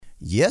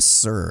Yes,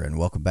 sir, and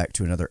welcome back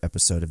to another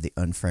episode of the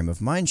Unframe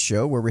of Mind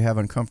show, where we have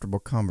uncomfortable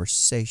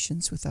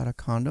conversations without a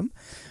condom.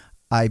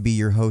 I be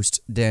your host,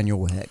 Daniel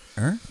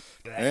Wagner.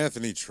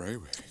 Anthony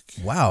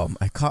Trawick. Wow,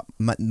 I caught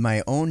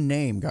my own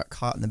name got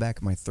caught in the back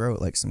of my throat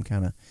like some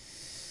kind of...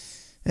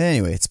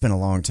 Anyway, it's been a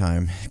long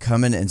time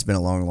coming, and it's been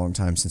a long, long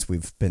time since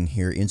we've been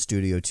here in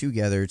studio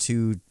together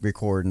to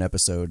record an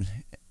episode.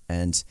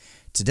 And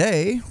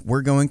today,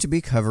 we're going to be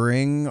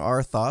covering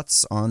our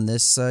thoughts on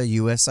this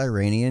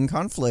U.S.-Iranian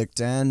conflict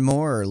and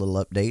more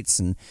little updates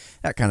and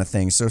that kind of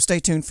thing. So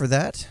stay tuned for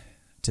that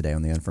today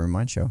on the Unframe of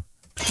Mind show.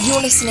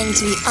 You're listening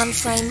to the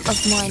Unframe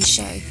of Mind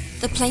show,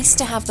 the place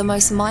to have the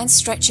most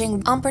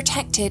mind-stretching,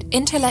 unprotected,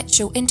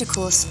 intellectual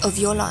intercourse of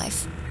your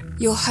life.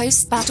 Your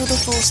hosts battle the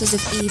forces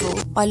of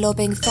evil by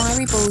lobbing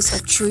fiery balls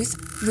of truth,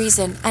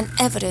 reason, and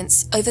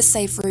evidence over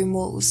safe room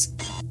walls.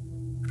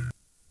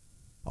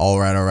 All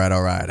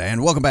right.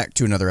 And welcome back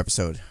to another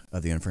episode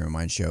of the Unframe of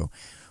Mind show.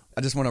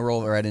 I just want to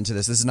roll right into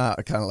this. This is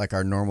not kind of like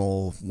our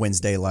normal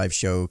Wednesday live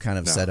show kind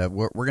of setup.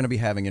 We're going to be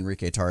having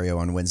Enrique Tarrio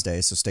on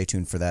Wednesday, so stay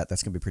tuned for that.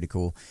 That's going to be pretty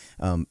cool.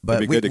 But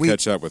it'd be good to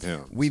catch up with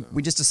him.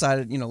 We just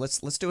decided, let's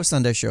do a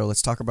Sunday show.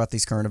 Let's talk about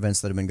these current events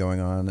that have been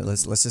going on.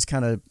 Let's just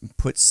kind of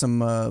put some,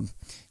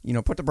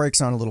 put the brakes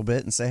on a little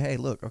bit and say, hey,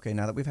 look, okay,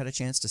 now that we've had a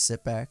chance to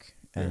sit back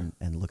and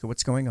look at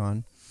what's going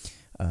on,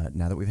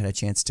 now that we've had a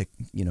chance to,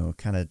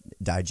 kind of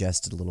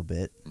digest it a little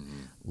bit,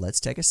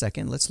 let's take a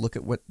second. Let's look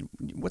at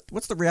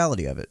what's the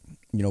reality of it.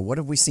 What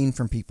have we seen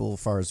from people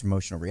as far as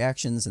emotional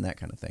reactions and that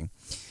kind of thing.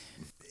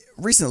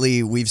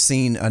 Recently, we've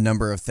seen a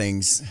number of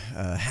things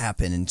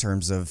happen in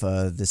terms of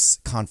this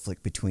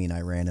conflict between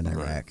Iran and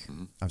Iraq.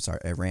 Mm-hmm. I'm sorry,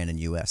 Iran and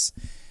U.S.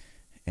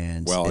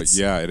 And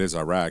it is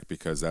Iraq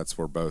because that's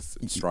where both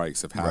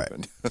strikes have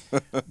happened.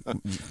 Right.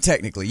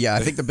 Technically, yeah.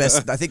 I think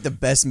the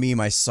best meme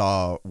I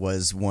saw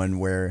was one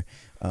where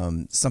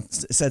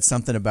said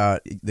something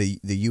about the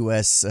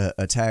U.S.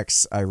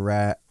 Attacks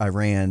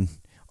Iran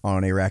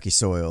on Iraqi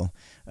soil.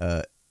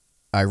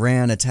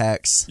 Iran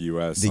attacks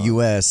the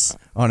U.S.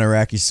 on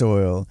Iraqi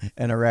soil,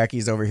 and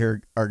Iraqis over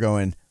here are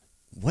going,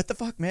 "What the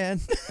fuck,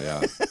 man?"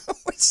 Yeah.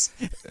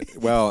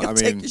 Well, I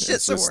mean, it's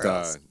just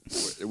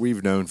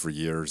we've known for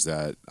years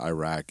that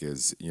Iraq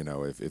is,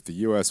 if the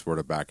U.S. were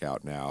to back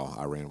out now,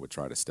 Iran would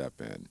try to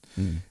step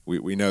in.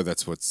 We know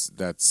that's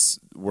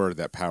where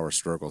that power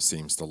struggle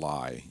seems to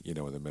lie, in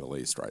the Middle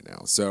East right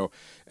now. So,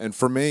 and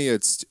for me,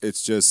 it's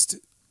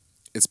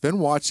been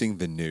watching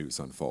the news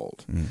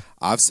unfold.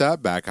 I've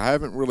sat back. I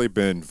haven't really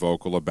been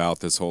vocal about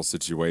this whole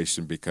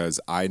situation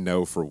because I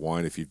know, for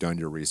one, if you've done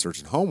your research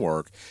and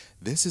homework,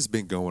 this has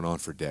been going on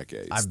for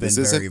decades. I've been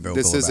very vocal.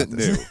 This isn't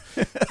new.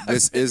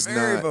 This is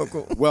very not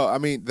vocal. Well, I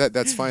mean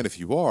that's fine if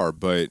you are,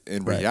 but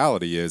in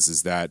reality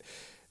is that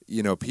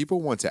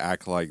people want to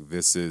act like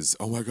this is,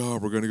 oh my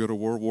God, we're going to go to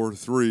World War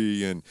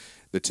III and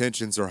the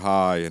tensions are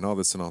high and all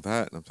this and all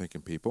that. And I'm thinking,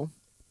 people,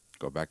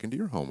 go back into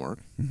your homework,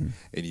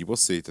 and you will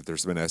see that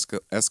there's been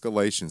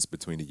escalations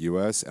between the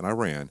U.S. and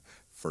Iran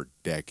for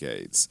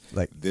decades.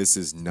 This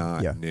is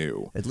not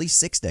new. At least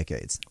 6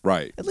 decades.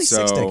 Right. At least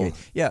 6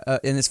 decades. Yeah,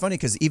 and it's funny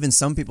because even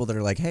some people that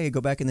are like, hey,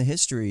 go back in the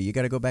history. You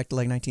got to go back to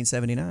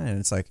 1979. And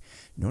it's like,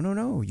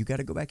 no. You got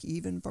to go back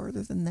even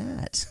farther than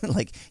that.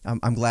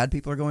 I'm glad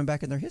people are going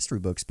back in their history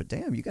books, but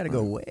damn, you got to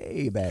go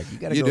way back. You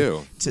got to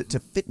go to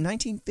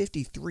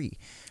 1953.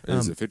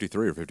 Is it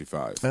 53 or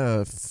 55?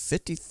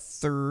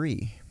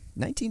 53.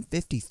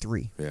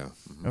 1953. Yeah.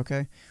 Mm-hmm.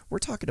 Okay. We're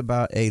talking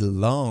about a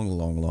long,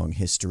 long, long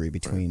history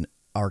between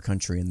our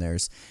country and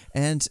theirs.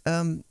 And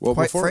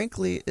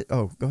frankly,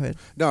 go ahead.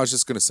 No, I was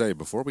just going to say,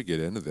 before we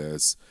get into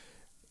this,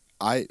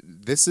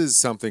 this is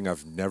something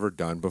I've never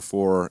done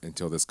before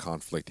until this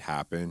conflict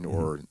happened,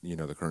 or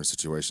the current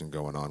situation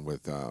going on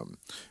with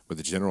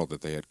the general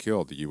that they had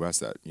killed, the U.S.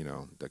 that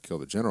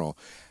killed the general.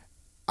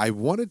 I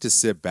wanted to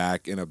sit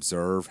back and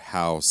observe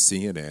how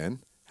CNN,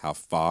 how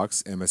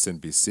Fox,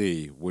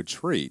 MSNBC would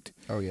treat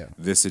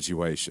this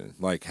situation.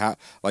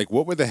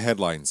 What were the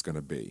headlines going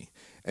to be?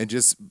 And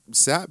just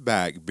sat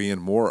back being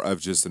more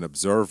of just an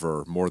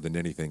observer more than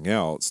anything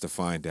else to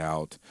find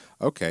out,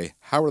 okay,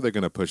 how are they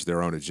going to push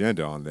their own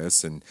agenda on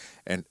this, and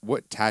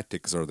what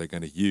tactics are they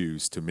going to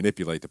use to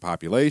manipulate the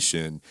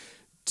population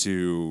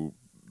to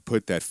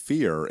put that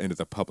fear into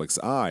the public's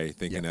eye,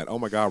 thinking that, oh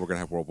my God, we're going to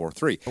have World War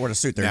III. Or to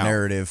suit their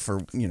narrative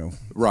for,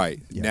 Right.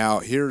 Yeah. Now,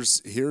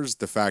 here's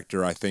the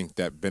factor I think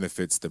that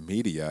benefits the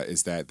media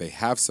is that they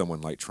have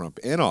someone like Trump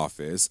in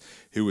office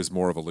who is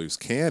more of a loose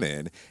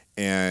cannon,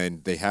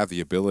 and they have the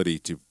ability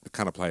to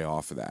kind of play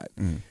off of that.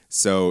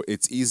 So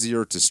it's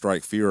easier to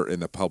strike fear in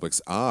the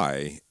public's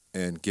eye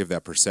and give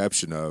that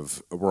perception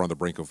of we're on the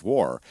brink of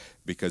war.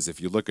 Because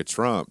if you look at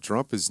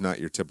Trump is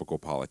not your typical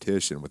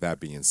politician. With that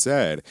being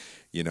said,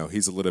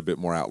 he's a little bit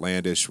more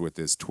outlandish with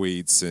his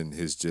tweets and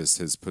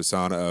his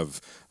persona of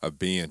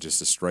being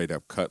just a straight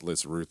up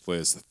cutlass,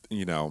 ruthless,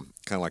 kind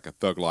of like a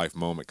thug life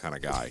moment kind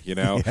of guy,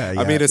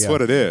 I mean, it's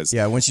what it is.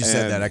 Yeah, once you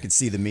said that, I could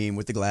see the meme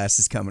with the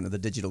glasses coming, or the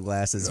digital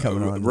glasses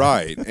coming on.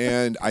 Right.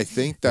 And I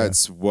think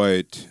that's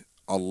what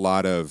a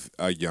lot of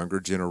a younger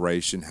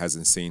generation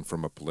hasn't seen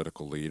from a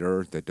political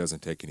leader that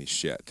doesn't take any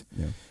shit.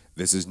 Yeah.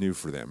 This is new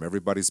for them.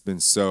 Everybody's been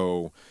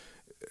so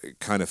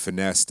kind of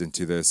finessed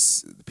into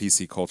this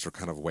PC culture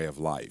kind of way of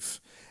life.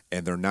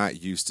 And they're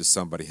not used to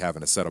somebody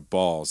having a set of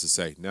balls to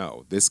say,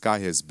 no, this guy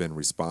has been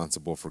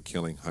responsible for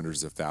killing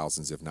hundreds of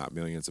thousands, if not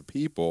millions of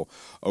people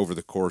over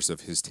the course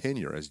of his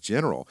tenure as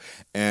general.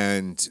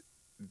 And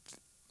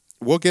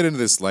we'll get into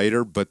this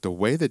later, but the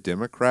way the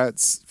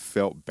Democrats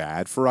felt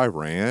bad for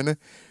Iran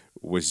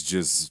was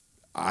just,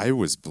 I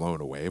was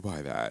blown away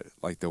by that.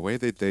 Like the way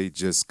that they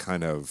just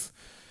kind of,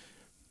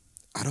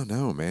 I don't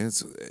know, man.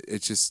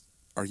 It's just,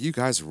 are you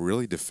guys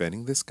really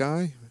defending this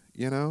guy?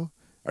 You know?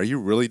 Are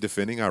you really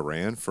defending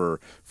Iran for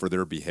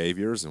their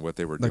behaviors and what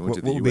they were doing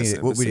to the U.S.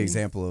 Embassy? What would be an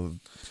example of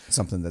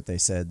something that they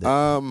said?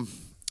 That,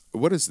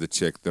 what is the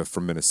chick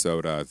from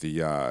Minnesota?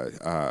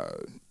 I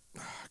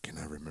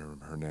cannot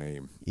remember her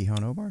name.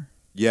 Ilhan Omar?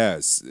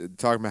 Yes,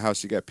 talking about how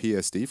she got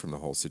PSD from the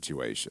whole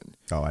situation.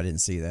 Oh, I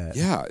didn't see that.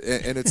 Yeah,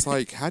 and it's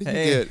like, how do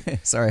you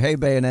get... Sorry, hey,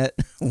 Bayonet.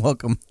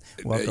 Welcome.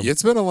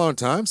 It's been a long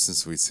time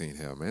since we've seen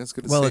him, man. It's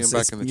good to see him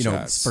back in the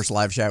chat. It's first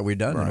live chat we've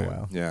done in a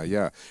while.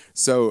 Yeah.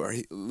 So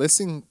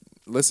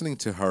listening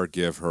to her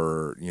give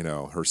her,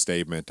 her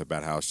statement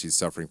about how she's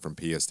suffering from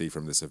PSD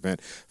from this event.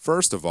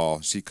 First of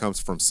all, she comes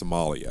from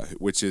Somalia,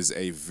 which is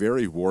a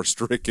very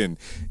war-stricken,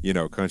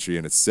 country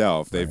in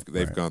itself.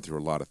 They've gone through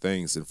a lot of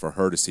things, and for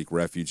her to seek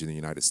refuge in the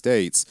United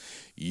States,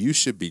 you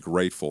should be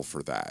grateful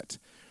for that.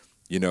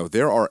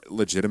 There are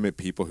legitimate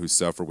people who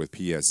suffer with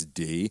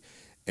PSD,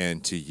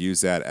 and to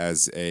use that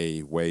as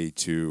a way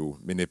to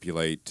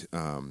manipulate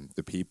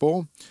the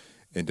people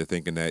into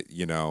thinking that,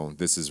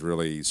 this has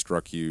really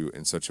struck you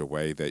in such a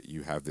way that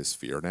you have this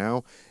fear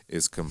now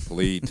is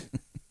complete.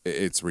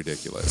 It's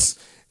ridiculous.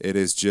 It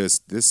is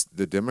just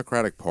the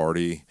Democratic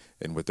Party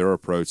and with their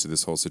approach to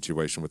this whole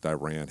situation with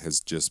Iran has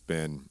just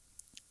been,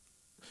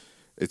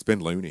 it's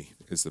been loony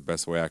is the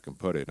best way I can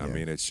put it. Yeah. I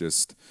mean, it's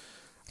just...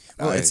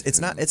 Well,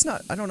 it's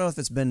not. I don't know if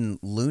it's been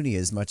loony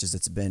as much as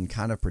it's been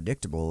kind of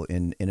predictable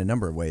in a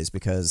number of ways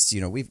because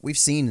we've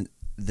seen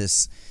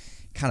this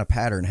kind of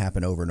pattern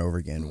happen over and over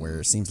again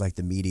where it seems like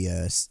the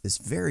media is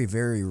very,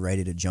 very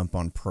ready to jump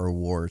on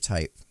pro-war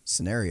type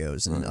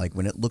scenarios. And like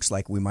when it looks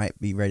like we might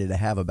be ready to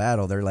have a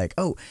battle, they're like,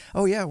 oh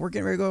yeah, we're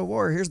getting ready to go to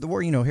war. Here's the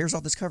war, here's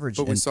all this coverage.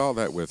 But we saw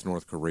that with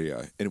North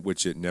Korea, in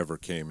which it never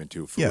came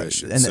into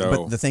fruition. Yeah,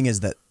 but the thing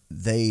is that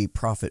they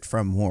profit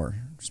from war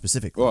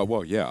specifically.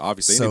 Well, yeah,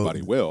 obviously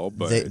anybody will,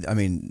 but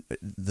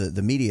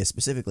the media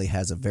specifically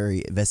has a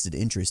very vested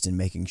interest in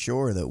making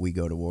sure that we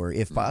go to war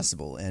if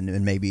possible,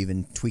 and maybe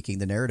even tweaking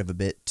the narrative a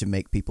bit to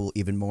make people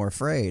even more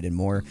afraid and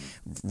more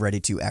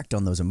ready to act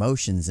on those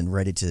emotions and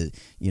ready to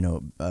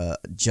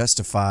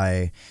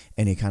justify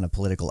any kind of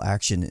political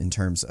action in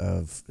terms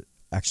of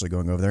actually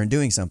going over there and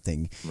doing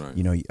something. Right.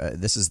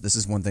 This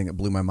is one thing that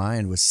blew my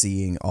mind was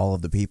seeing all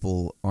of the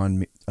people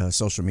on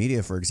social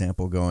media, for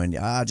example, going,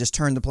 just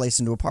turn the place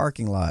into a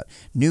parking lot,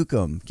 nuke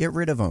them, get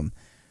rid of them.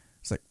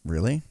 It's like,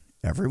 really?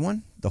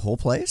 Everyone? The whole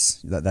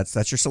place?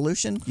 That's your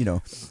solution?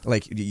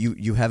 Like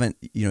you haven't,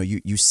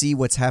 you see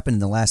what's happened in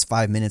the last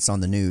 5 minutes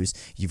on the news.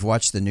 You've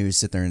watched the news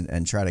sit there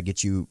and try to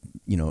get you,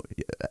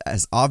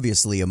 as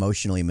obviously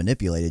emotionally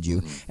manipulated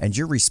you. And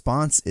your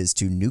response is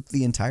to nuke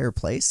the entire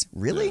place?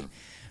 Really? Yeah.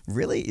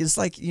 Really? It's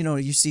like,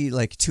 you see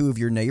like two of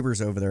your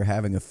neighbors over there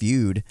having a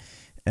feud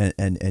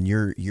and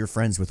you're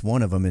friends with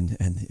one of them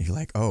and you're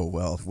like, oh,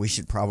 well, we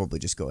should probably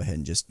just go ahead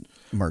and just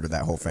murder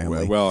that whole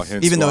family. Well,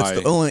 hence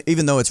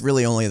even though it's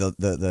really only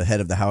the head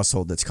of the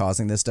household that's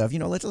causing this stuff,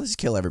 let's just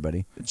kill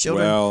everybody.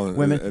 Children,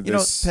 women,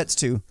 pets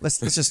too. Let's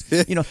just,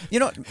 matter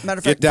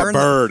of fact, get that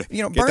bird.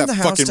 Burn the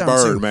house down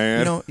bird, too.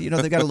 man.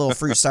 They got a little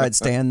free side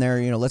stand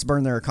there, let's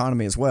burn their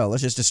economy as well.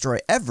 Let's just destroy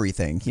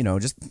everything,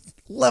 just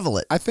level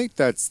it. I think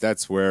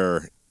that's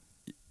where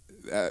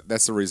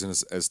that's the reason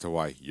as to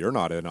why you're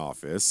not in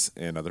office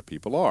and other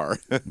people are.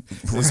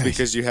 It's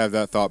because you have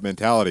that thought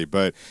mentality.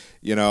 But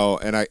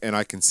and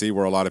I can see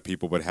where a lot of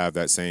people would have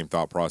that same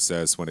thought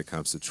process when it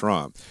comes to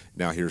Trump.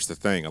 Now here's the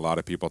thing: a lot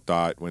of people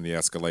thought when the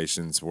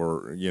escalations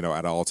were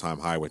at an all-time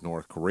high with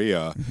North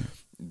Korea,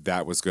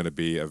 that was going to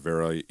be a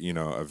very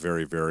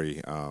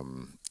very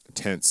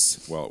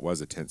tense. Well, it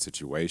was a tense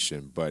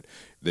situation, but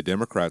the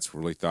Democrats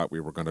really thought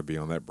we were going to be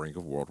on that brink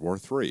of World War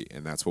III,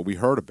 and that's what we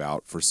heard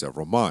about for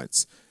several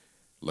months.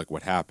 Look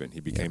what happened. He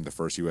became the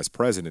first U.S.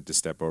 president to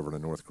step over to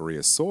North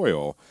Korea's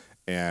soil,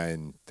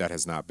 and that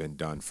has not been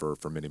done for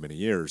many, many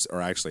years,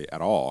 or actually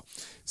at all.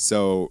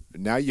 So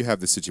now you have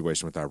the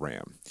situation with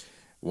Iran.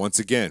 Once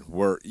again,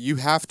 you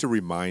have to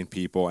remind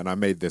people, and I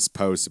made this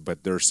post,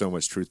 but there's so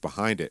much truth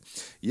behind it.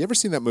 You ever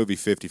seen that movie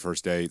 50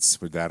 First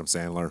Dates with Adam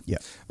Sandler? Yeah.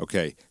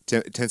 Okay,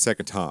 10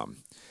 Second Tom.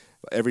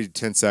 Every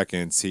 10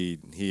 seconds, he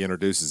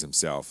introduces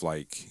himself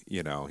like,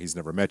 he's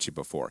never met you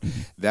before.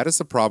 That is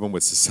the problem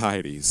with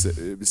society.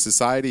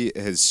 Society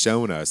has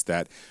shown us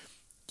that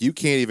you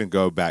can't even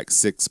go back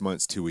 6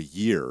 months to a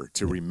year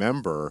to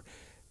remember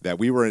that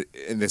we were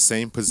in the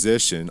same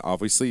position,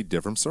 obviously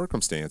different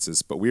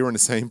circumstances, but we were in the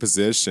same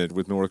position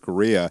with North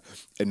Korea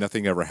and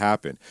nothing ever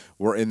happened.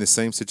 We're in the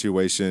same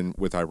situation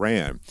with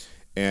Iran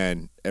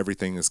and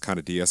everything is kind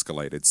of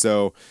de-escalated.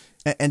 So,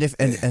 and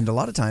a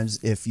lot of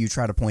times if you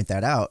try to point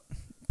that out,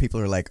 people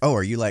are like, "Oh,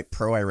 are you like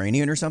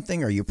pro-Iranian or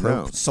something? Are you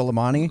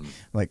pro-Soleimani?"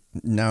 Like,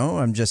 no,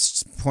 I'm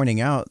just pointing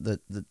out that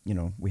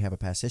we have a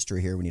past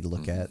history here we need to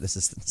look at. This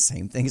is the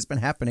same thing has been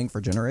happening for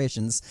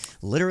generations,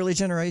 literally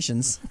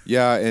generations.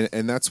 Yeah,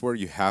 and that's where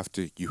you have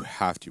to,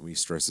 we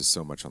stress this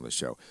so much on the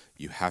show,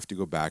 you have to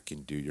go back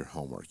and do your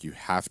homework. You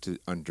have to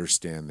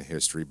understand the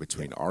history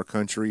between our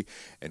country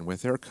and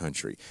with their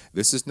country.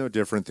 This is no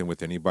different than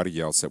with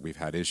anybody else that we've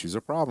had issues or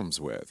problems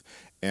with.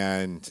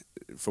 And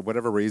for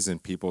whatever reason,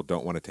 people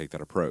don't want to take that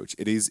approach.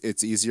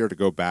 It's easier to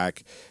go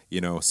back,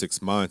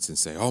 6 months and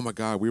say, "Oh my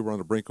God, we were on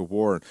the brink of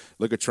war. And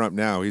look at Trump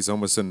now; he's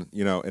almost in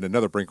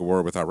another brink of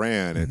war with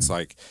Iran." It's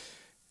like,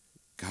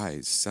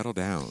 guys, settle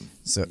down.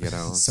 So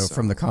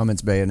from the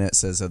comments, Bayonet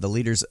says the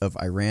leaders of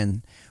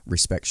Iran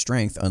respect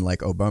strength, unlike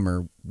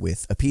Obama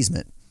with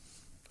appeasement.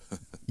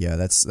 Yeah,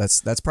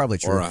 that's probably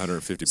true. Or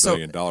 $150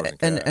 billion in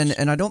cash.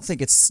 And I don't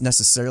think it's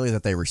necessarily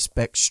that they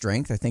respect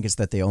strength. I think it's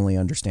that they only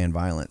understand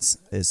violence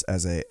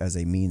as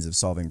a means of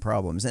solving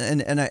problems.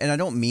 And I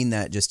don't mean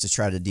that just to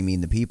try to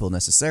demean the people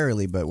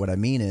necessarily, but what I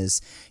mean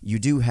is you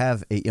do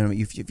have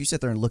if you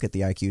sit there and look at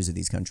the IQs of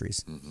these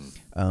countries,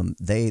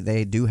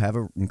 they do have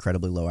an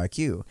incredibly low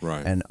IQ,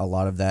 right? And a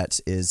lot of that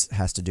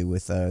has to do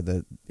with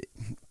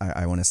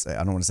I don't want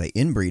to say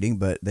inbreeding,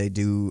 but they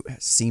do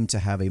seem to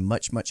have a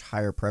much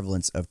higher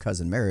prevalence of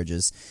cousin marriages.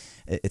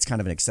 It's kind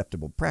of an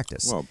acceptable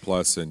practice. Well,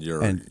 plus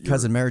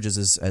cousin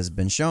marriages has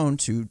been shown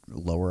to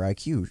lower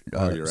IQ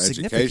your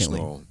significantly.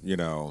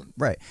 Educational,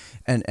 right,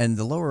 and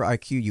the lower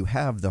IQ you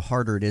have, the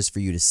harder it is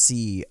for you to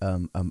see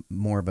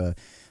more of a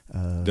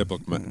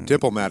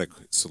diplomatic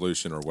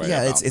solution or way.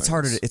 Yeah, it's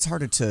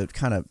harder to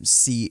kind of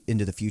see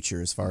into the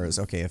future as far as,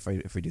 okay, if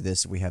we do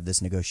this, we have this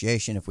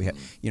negotiation. If we have,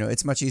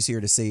 it's much easier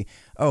to see,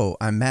 oh,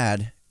 I'm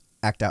mad,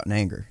 act out in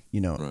anger.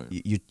 Right.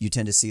 You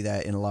tend to see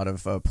that in a lot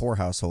of poor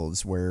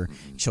households where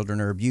children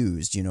are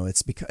abused.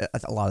 It's because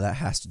a lot of that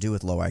has to do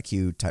with low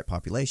IQ type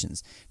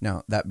populations.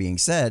 Now, that being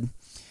said,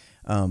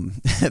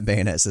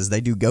 Bayonet says they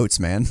do goats,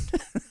 man.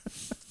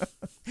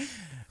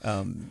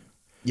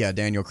 Yeah,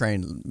 Daniel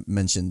Crane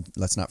mentioned,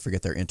 let's not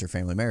forget their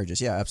interfamily marriages.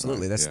 Yeah,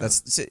 absolutely.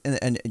 That's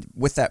and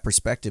with that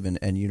perspective, and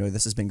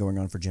this has been going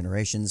on for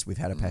generations. We've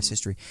had a past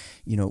history.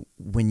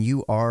 When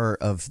you are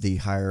of the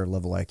higher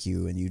level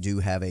IQ and you do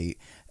have a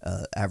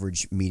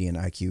average median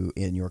IQ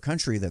in your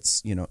country,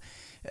 that's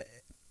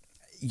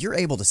you're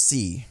able to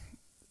see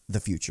the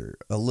future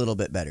a little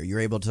bit better. You're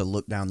able to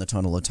look down the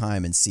tunnel of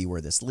time and see where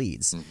this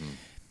leads.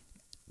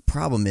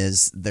 Problem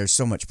is, there's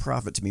so much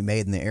profit to be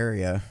made in the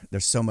area.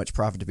 There's so much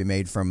profit to be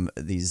made from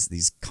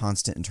these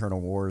constant internal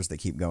wars that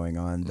keep going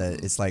on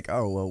that it's like,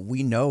 oh, well,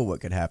 we know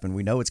what could happen.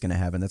 We know what's going to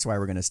happen. That's why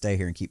we're going to stay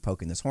here and keep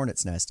poking this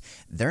hornet's nest.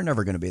 They're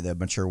never going to be the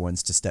mature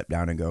ones to step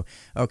down and go,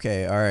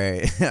 okay, all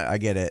right, I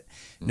get it.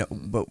 No,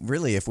 but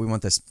really, if we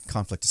want this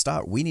conflict to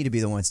stop, we need to be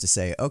the ones to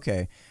say,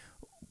 okay,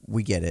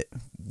 we get it.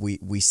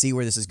 We see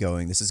where this is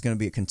going. This is going to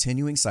be a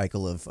continuing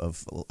cycle of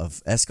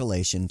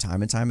escalation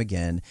time and time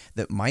again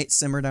that might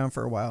simmer down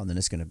for a while, and then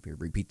it's going to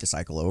repeat the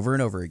cycle over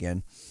and over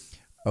again.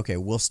 Okay,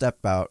 we'll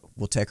step out.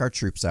 We'll take our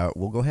troops out.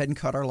 We'll go ahead and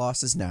cut our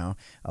losses now.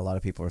 A lot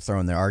of people are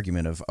throwing their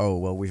argument of, oh,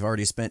 well, we've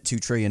already spent $2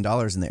 trillion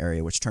in the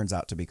area, which turns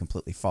out to be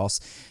completely false.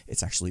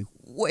 It's actually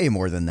way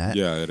more than that.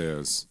 Yeah, it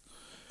is.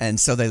 And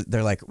so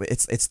they're like,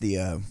 it's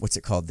the what's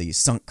it called, the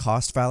sunk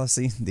cost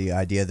fallacy, the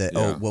idea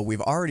that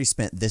we've already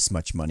spent this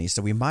much money,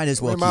 so we might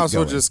as well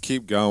just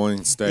keep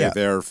going, stay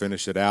there,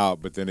 finish it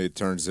out. But then it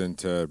turns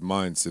into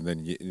months, and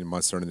then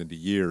months turn into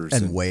years,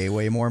 and way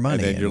more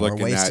money. And then you're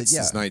looking at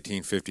since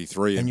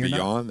 1953 and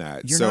beyond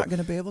that. You're not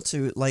going to be able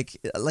to like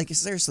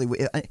seriously.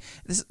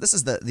 This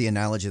is the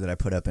analogy that I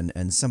put up,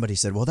 and somebody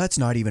said, well, that's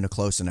not even a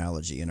close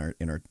analogy in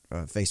our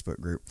Facebook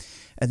group,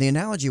 and the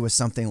analogy was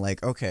something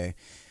like, okay,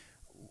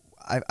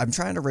 I'm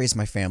trying to raise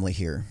my family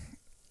here,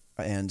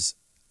 and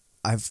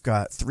I've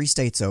got 3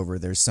 states over.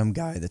 There's some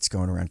guy that's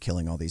going around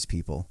killing all these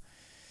people.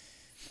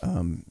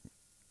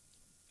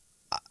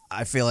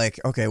 I feel like,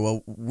 okay,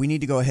 well, we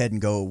need to go ahead and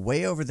go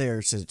way over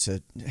there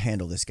to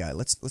handle this guy.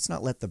 Let's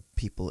not let the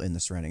people in the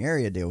surrounding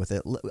area deal with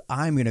it.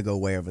 I'm going to go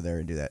way over there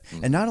and do that.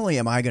 And not only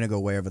am I going to go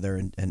way over there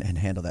and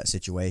handle that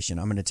situation,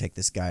 I'm going to take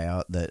this guy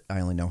out that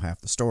I only know half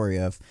the story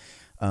of.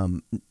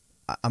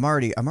 I'm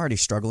already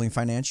struggling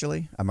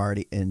financially. I'm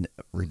already in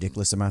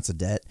ridiculous amounts of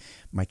debt.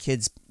 My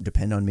kids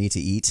depend on me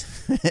to eat,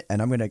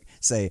 and I'm going to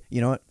say,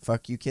 you know what?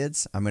 Fuck you,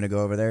 kids. I'm going to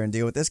go over there and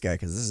deal with this guy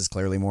because this is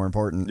clearly more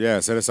important.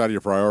 Yeah, set aside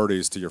your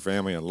priorities to your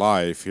family and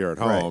life here at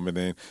home, and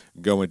then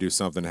go and do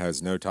something that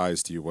has no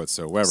ties to you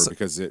whatsoever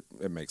because it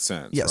makes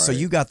sense. Yeah, right? So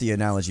you got the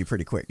analogy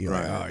pretty quick. You're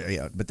like, oh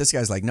yeah, but this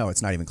guy's like, no,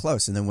 it's not even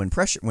close. And then when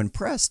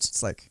pressed,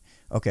 it's like,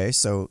 okay,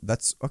 so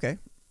that's okay.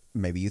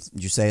 Maybe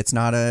you say it's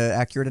not an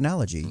accurate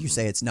analogy. You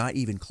say it's not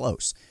even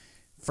close.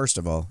 First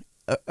of all,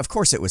 of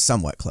course, it was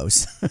somewhat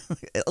close,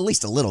 at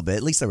least a little bit.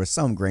 At least there was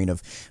some grain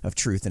of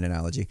truth in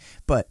analogy.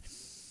 But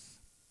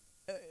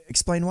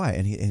explain why,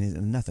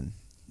 and nothing.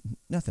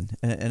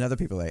 And other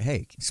people are like,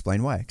 hey,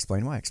 explain why,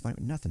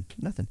 nothing.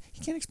 He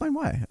can't explain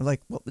why. I'm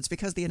like, well, it's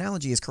because the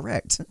analogy is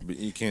correct. But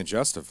you can't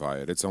justify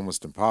it. It's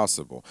almost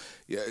impossible.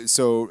 Yeah.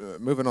 So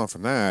moving on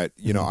from that,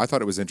 you know, I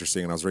thought it was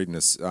interesting, and I was reading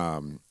this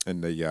in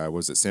the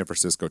was it San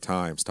Francisco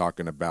Times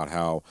talking about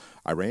how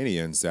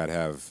Iranians that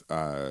have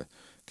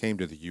came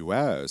to the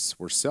U.S.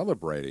 were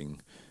celebrating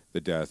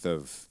the death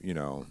of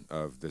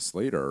this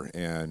leader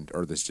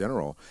or this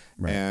general,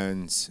 Right.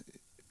 and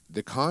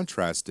the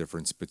contrast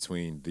difference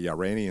between the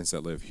Iranians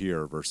that live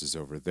here versus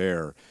over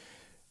there.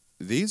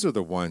 These are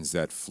the ones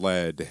that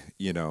fled,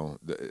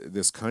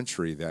 this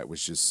country that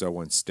was just so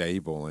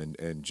unstable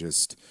and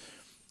just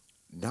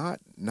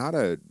not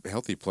a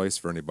healthy place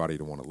for anybody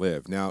to want to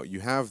live. Now, you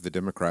have the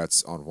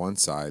Democrats on one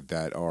side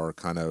that are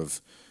kind of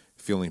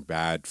feeling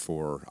bad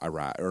for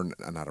Iraq, or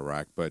not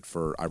Iraq, but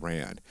for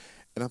Iran.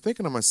 And I'm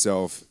thinking to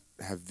myself,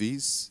 have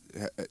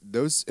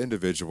those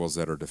individuals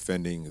that are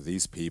defending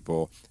these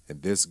people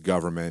and this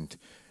government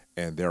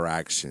and their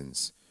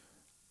actions,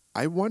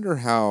 I wonder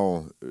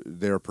how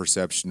their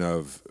perception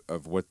of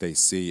what they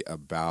see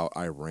about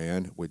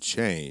Iran would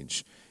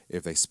change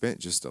if they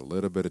spent just a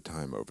little bit of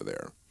time over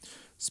there.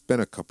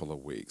 Spend a couple of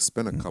weeks,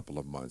 spend a couple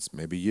of months,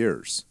 maybe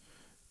years.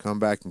 Come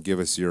back and give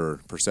us your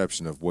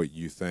perception of what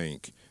you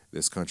think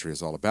this country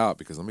is all about.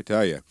 Because let me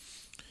tell you,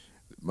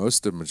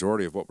 the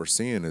majority of what we're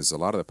seeing is a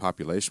lot of the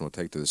population will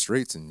take to the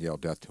streets and yell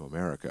 "Death to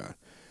America."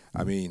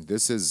 I mean,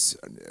 this is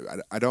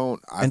I've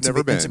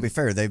never been. And to be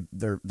fair,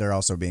 they're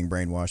also being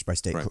brainwashed by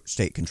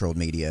state controlled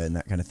media and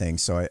that kind of thing.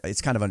 So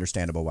it's kind of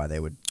understandable why they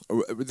would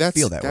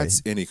feel that way.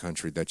 That's any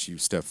country that you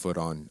step foot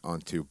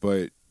onto,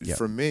 but Yep.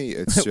 for me,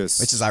 it's just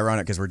which is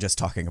ironic because we're just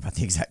talking about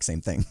the exact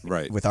same thing,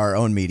 right? With our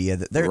own media,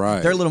 they're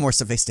a little more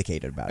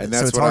sophisticated about it, and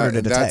so it's harder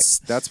to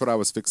detect. That's what I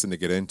was fixing to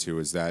get into,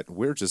 is that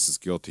we're just as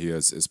guilty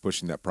as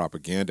pushing that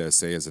propaganda,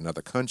 say, as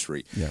another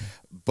country. Yeah.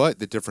 But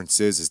the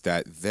difference is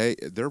that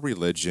their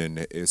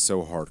religion is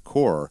so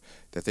hardcore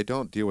that they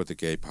don't deal with the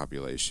gay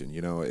population.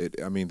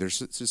 There's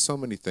just so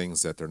many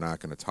things that they're not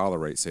going to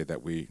tolerate. Say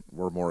that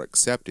we're more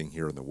accepting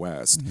here in the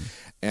West,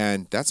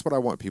 and that's what I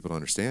want people to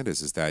understand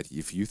is that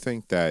if you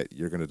think that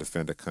you're going to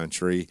defend a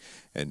country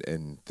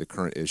and the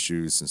current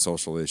issues and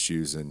social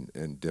issues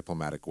and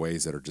diplomatic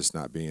ways that are just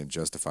not being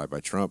justified by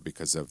Trump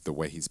because of the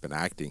way he's been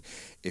acting,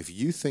 if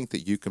you think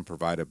that you can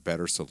provide a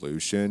better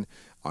solution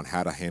on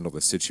how to handle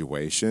the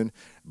situation,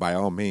 by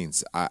all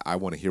means, I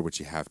want to hear what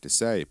you have to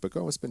say, but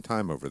go and spend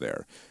time over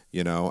there.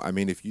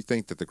 If you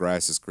think that the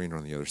grass is greener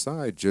on the other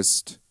side,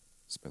 just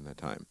spend that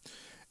time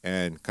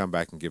and come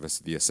back and give us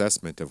the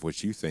assessment of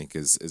what you think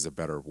is a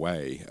better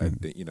way,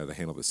 to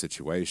handle the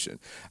situation.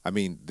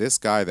 This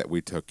guy that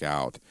we took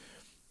out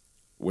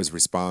was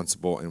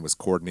responsible and was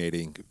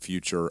coordinating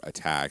future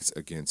attacks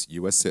against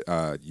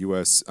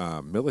U.S.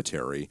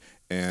 Military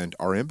and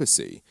our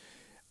embassy.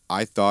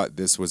 I thought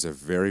this was a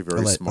very,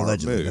 very smart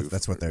allegedly, move.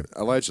 That's what they're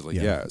allegedly,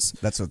 yeah, yes.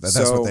 That's what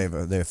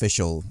the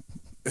official.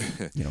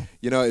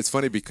 It's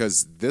funny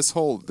because this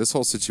whole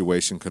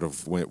situation could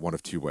have went one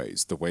of two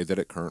ways. The way that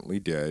it currently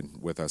did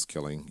with us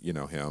killing,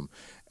 him,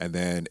 and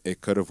then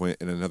it could have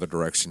went in another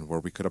direction where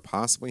we could have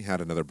possibly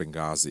had another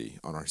Benghazi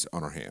on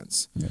our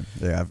hands.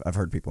 Yeah, I've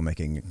heard people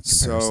making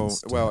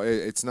comparisons.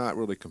 It's not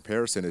really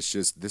comparison. It's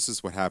just this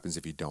is what happens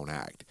if you don't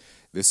act.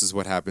 This is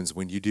what happens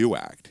when you do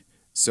act.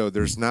 So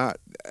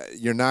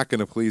you're not going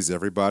to please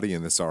everybody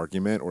in this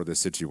argument or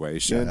this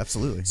situation. Yeah,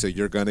 absolutely. So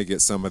you're going to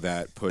get some of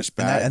that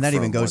pushback and that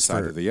from even goes one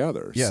side for to the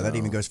other. Yeah, so. that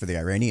even goes for the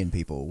Iranian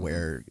people,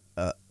 where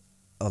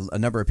a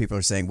number of people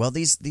are saying, well,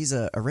 these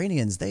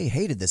Iranians, they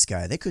hated this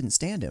guy. They couldn't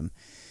stand him.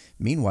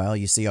 Meanwhile,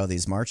 you see all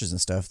these marches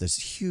and stuff.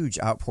 There's huge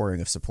outpouring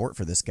of support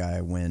for this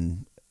guy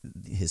when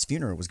his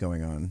funeral was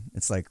going on.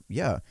 It's like,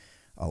 yeah,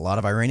 a lot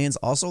of Iranians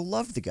also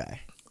loved the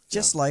guy.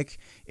 Just like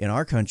in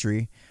our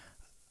country,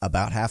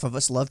 about half of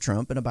us love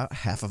Trump, and about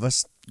half of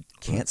us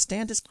can't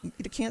stand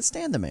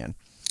the man.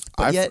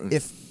 But yet,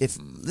 if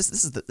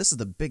this is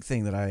the big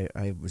thing that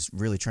I was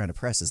really trying to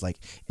press is, like,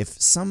 if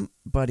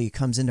somebody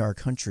comes into our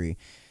country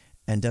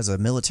and does a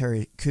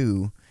military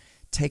coup,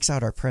 takes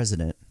out our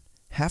president,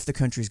 half the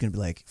country is going to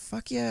be like,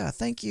 "Fuck yeah,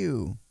 thank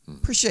you,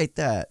 appreciate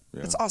that,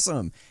 that's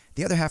awesome."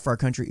 The other half of our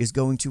country is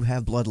going to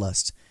have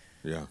bloodlust.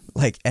 Yeah.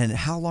 Like, and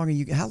how long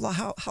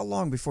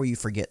long before you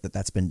forget that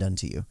that's been done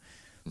to you?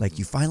 Like,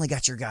 you finally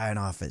got your guy in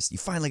office. You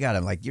finally got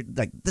him. Like, you're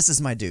like, this is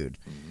my dude.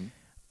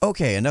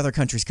 Okay, another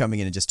country's coming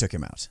in and just took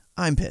him out.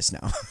 I'm pissed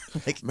now.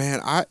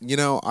 Man,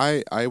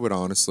 I would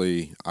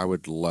honestly, I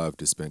would love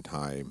to spend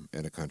time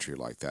in a country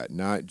like that.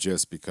 Not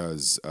just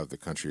because of the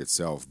country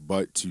itself,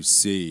 but to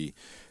see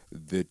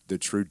the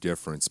true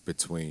difference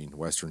between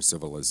Western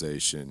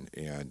civilization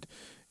and,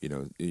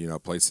 a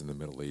place in the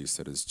Middle East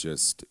that is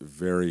just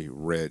very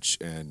rich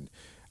and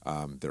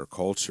their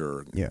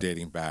culture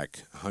dating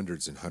back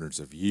hundreds and hundreds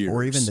of years.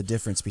 Or even the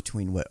difference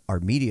between what our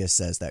media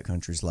says that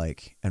country's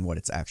like and what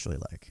it's actually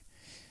like.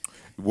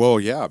 Well,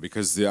 yeah,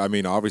 because I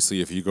mean,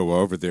 obviously, if you go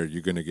over there,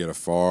 you're going to get a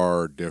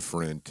far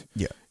different,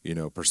 Yeah.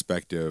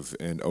 perspective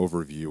and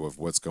overview of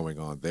what's going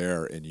on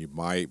there, and you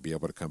might be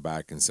able to come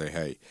back and say,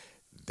 "Hey,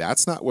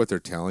 that's not what they're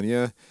telling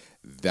you.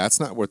 That's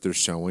not what they're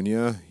showing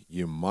you.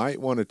 You might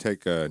want to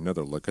take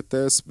another look at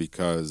this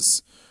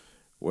because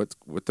what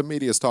the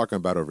media is talking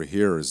about over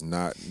here is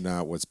not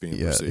what's being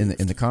Yeah, perceived."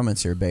 in the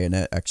comments here,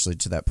 Bayonet actually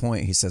to that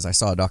point, he says, "I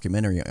saw a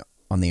documentary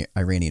on the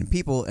Iranian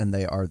people, and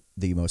they are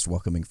the most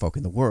welcoming folk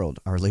in the world.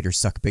 Our leaders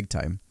suck big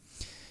time."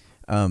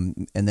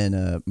 And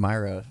then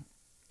Myra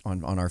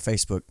on our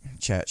Facebook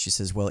chat, she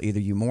says, "Well, either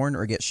you mourn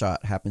or get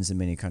shot. Happens in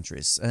many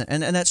countries,"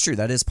 and that's true.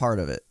 That is part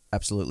of it.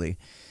 Absolutely.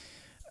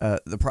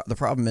 The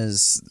problem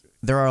is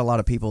there are a lot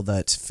of people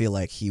that feel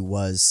like he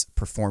was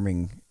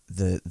performing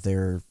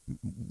their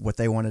what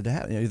they wanted to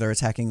have. They're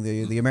attacking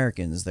the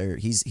Americans.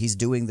 He's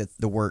doing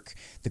the work,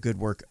 the good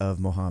work of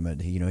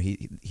Muhammad.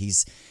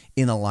 He's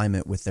in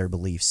alignment with their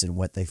beliefs and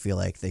what they feel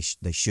like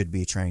they should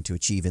be trying to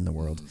achieve in the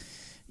world.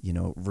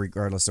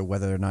 Regardless of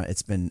whether or not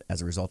it's been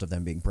as a result of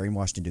them being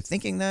brainwashed into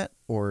thinking that,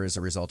 or as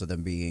a result of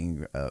them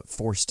being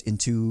forced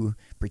into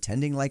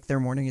pretending like they're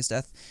mourning his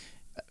death.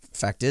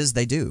 Fact is,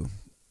 they do.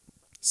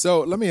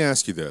 So let me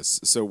ask you this.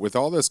 So with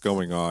all this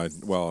going on,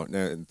 well,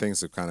 and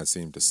things have kind of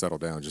seemed to settle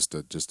down just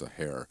a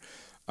hair.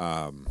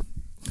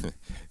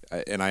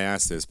 And I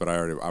asked this, but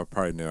I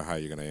probably know how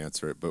you're going to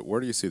answer it. But where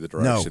do you see the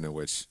direction in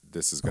which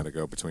this is going to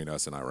go between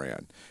us and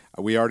Iran?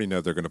 We already know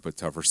they're going to put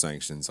tougher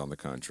sanctions on the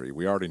country.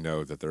 We already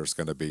know that there's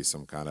going to be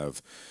some kind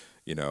of,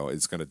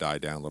 it's going to die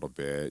down a little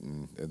bit.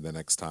 And the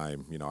next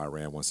time,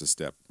 Iran wants to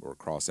step or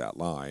cross that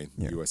line,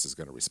 the U.S. is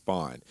going to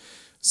respond.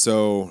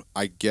 So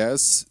I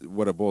guess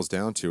what it boils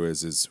down to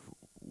is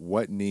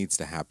what needs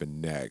to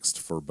happen next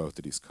for both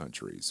of these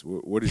countries.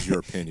 What is your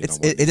opinion on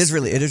what it is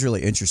really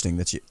interesting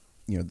that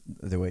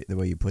the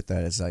way you put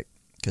that is like,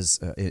 because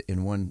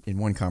in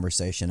one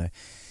conversation I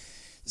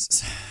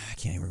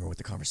can't even remember what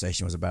the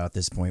conversation was about at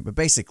this point, but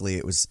basically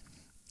it was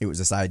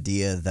this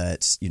idea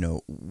that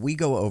we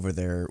go over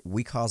there,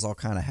 we cause all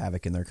kind of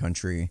havoc in their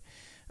country.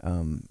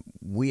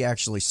 We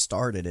actually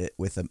started it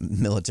with a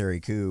military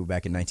coup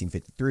back in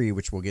 1953,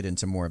 which we'll get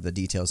into more of the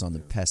details on the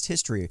past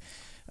history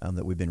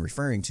that we've been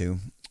referring to.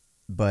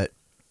 But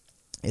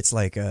it's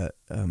like I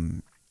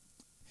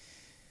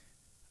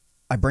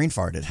brain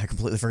farted. I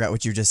completely forgot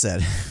what you just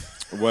said.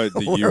 What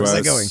the Where U.S. was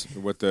I going?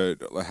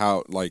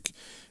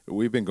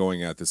 We've been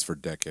going at this for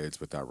decades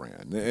with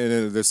Iran,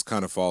 and this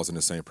kind of falls in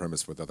the same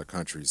premise with other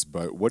countries.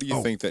 But what do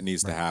you think that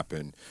needs to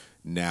happen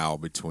now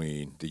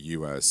between the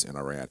U.S. and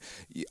Iran?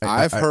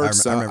 I've heard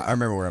some. I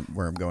remember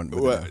where I'm going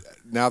with it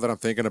now that I'm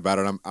thinking about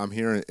it, I'm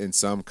hearing in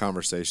some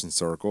conversation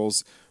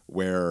circles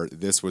where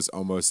this was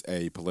almost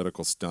a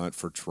political stunt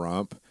for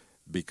Trump,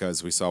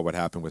 because we saw what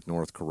happened with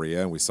North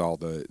Korea and we saw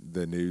the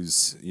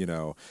news. You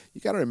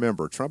got to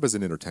remember, Trump is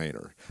an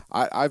entertainer.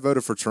 I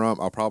voted for Trump.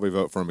 I'll probably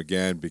vote for him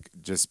again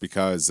just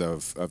because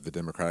of the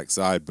Democratic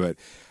side. But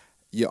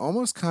you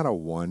almost kind of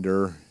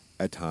wonder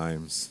at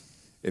times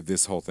if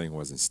this whole thing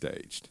wasn't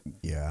staged.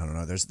 Yeah, I don't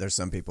know. There's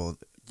some people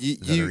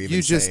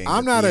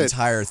I'm not the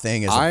entire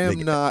thing is I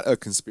am not a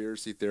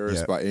conspiracy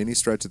theorist by any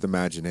stretch of the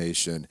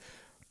imagination.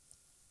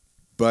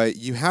 But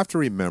you have to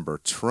remember,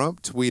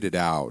 Trump tweeted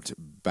out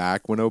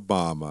back when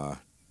Obama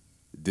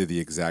did the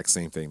exact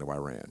same thing to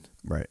Iran.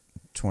 Right.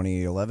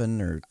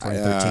 2011 or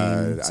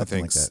 2013,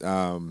 something like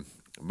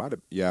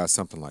that.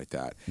 Something like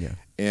that. Yeah.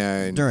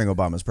 And during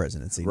Obama's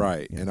presidency.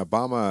 Right. Yeah. And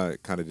Obama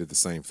kind of did the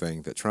same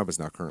thing that Trump is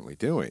now currently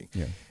doing.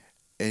 Yeah.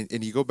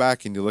 And you go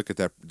back and you look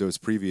at those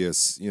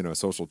previous,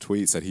 social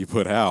tweets that he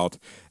put out,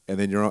 and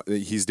then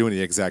he's doing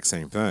the exact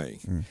same thing.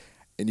 Mm.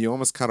 And you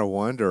almost kind of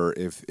wonder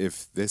if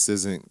this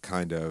isn't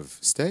kind of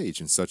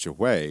staged in such a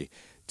way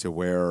to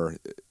where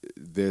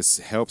this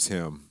helps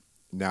him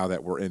now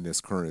that we're in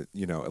this current,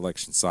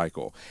 election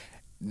cycle.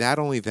 Not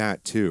only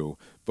that, too,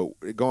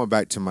 but going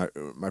back to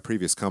my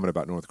previous comment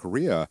about North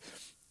Korea,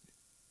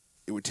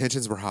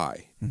 tensions were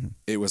high. Mm-hmm.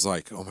 It was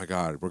like, oh, my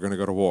God, we're going to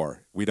go to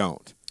war. We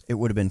don't. It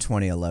would have been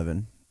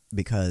 2011.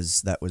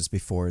 Because that was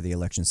before the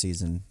election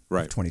season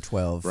of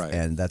 2012,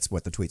 and that's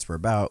what the tweets were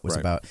about.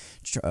 About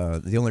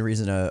the only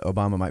reason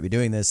Obama might be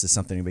doing this is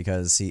something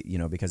because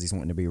he's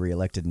wanting to be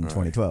reelected in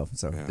 2012.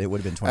 So it would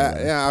have been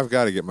 2011. I've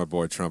got to give my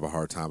boy Trump a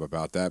hard time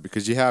about that,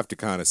 because you have to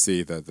kind of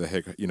see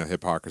the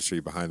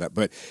hypocrisy behind that.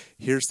 But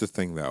here's the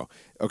thing, though.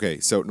 Okay,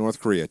 so North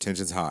Korea,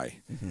 tensions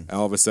high. Mm-hmm. And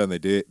all of a sudden they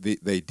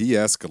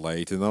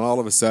de-escalate, and then all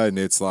of a sudden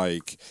it's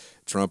like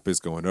Trump is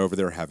going over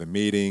there, having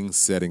meetings,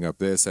 setting up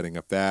this, setting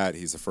up that.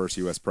 He's the first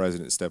U.S.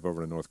 president to step over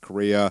to North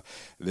Korea.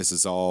 This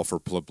is all for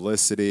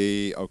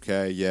publicity.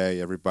 Okay, yay,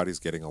 everybody's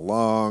getting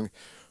along.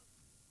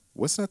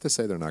 What's not to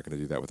say they're not going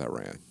to do that with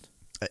Iran?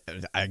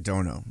 I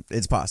don't know.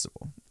 It's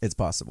possible. It's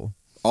possible.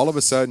 All of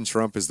a sudden,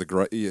 Trump is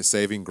the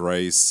saving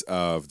grace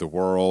of the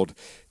world.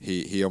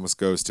 He almost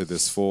goes to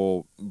this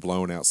full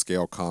blown-out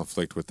scale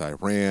conflict with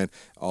Iran.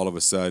 All of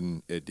a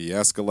sudden, it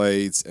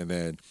de-escalates, and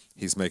then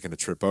he's making a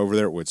trip over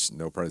there, which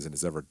no president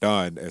has ever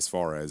done as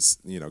far as,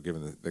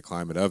 given the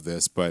climate of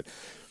this. But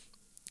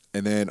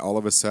And then all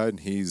of a sudden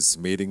he's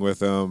meeting with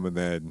them, and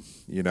then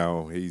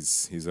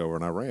he's over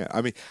in Iran.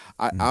 I mean,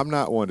 I'm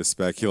not one to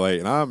speculate,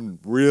 and I'm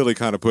really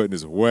kind of putting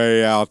this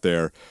way out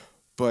there,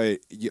 but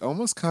you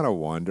almost kind of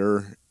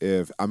wonder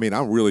if I'm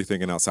really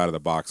thinking outside of the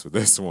box with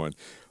this one,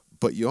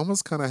 but you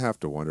almost kind of have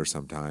to wonder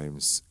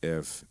sometimes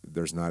if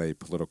there's not a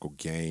political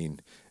gain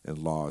and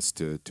loss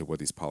to what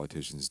these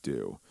politicians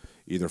do,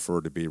 either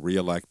for to be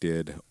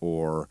reelected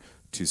or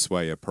to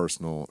sway a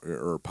personal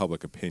or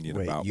public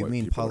opinion about you what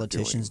mean people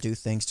politicians are doing. do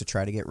things to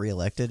try to get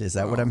reelected? Is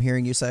that what I'm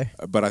hearing you say?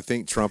 But I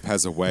think Trump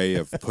has a way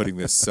of putting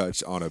this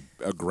such on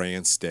a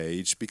grand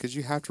stage, because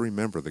you have to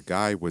remember the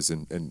guy was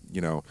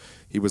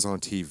he was on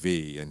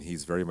TV, and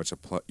he's very much a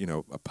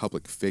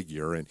public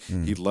figure, and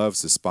he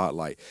loves the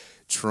spotlight.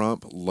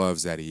 Trump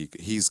loves that ego.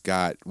 He's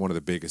got one of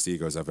the biggest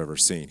egos I've ever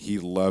seen. He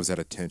loves that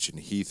attention.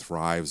 He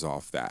thrives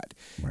off that.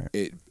 Right.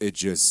 It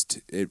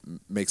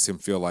makes him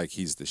feel like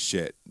he's the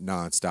shit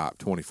nonstop,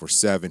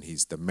 24/7.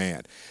 He's the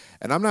man.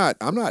 And I'm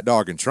not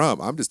dogging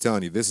Trump. I'm just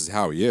telling you this is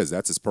how he is.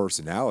 That's his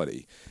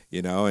personality,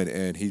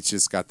 and he's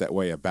just got that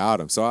way about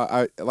him. So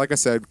I like I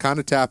said, kind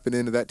of tapping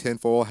into that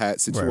tinfoil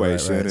hat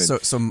situation. Right. And,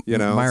 so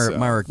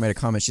Myra made a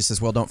comment. She says,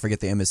 "Well, don't forget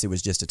the embassy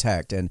was just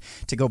attacked." And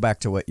to go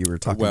back to what you were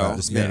talking about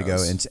just a minute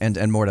ago,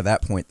 and more to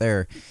that point,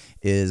 there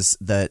is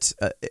that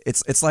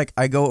it's like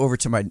I go over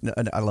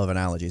to I love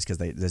analogies because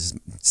they just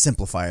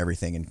simplify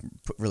everything and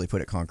really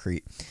put it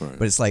concrete. Right.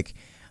 But it's like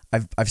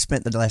I've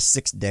spent the last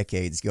 6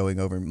 decades going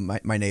over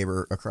my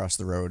neighbor across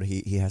the road.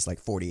 He has like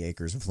 40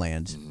 acres of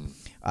land. Mm-hmm.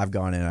 I've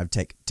gone in, I've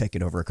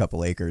taken over a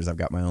couple acres. I've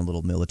got my own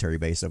little military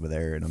base over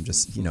there, and I'm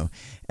just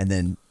and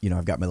then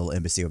I've got my little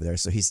embassy over there.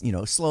 So he's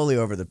slowly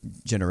over the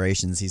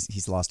generations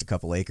he's lost a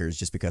couple acres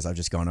just because I've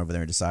just gone over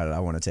there and decided I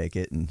want to take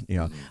it, and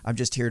I'm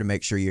just here to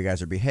make sure you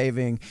guys are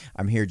behaving.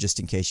 I'm here just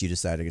in case you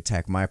decide to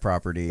attack my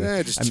property.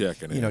 Yeah, just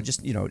checking in.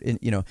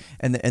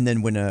 And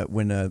then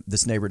when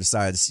this neighbor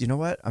decides, you know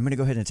what, I'm going to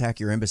go ahead and attack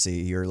your embassy,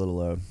 your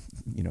little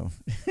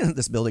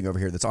this building over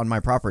here that's on my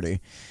property,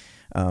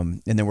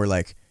 and then we're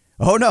like,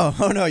 oh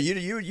no,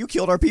 you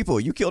killed our people.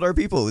 You killed our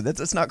people.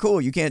 That's not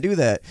cool. You can't do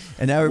that.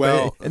 And now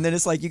everybody, and then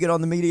it's like you get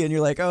on the media and you're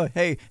like, oh,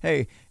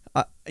 hey,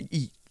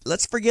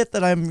 let's forget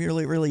that I'm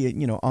really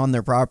on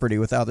their property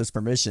without his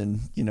permission.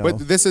 But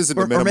this isn't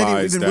to minimize or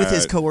maybe even that. with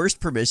his coerced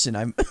permission.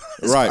 I'm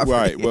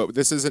right. Well,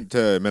 this isn't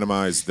to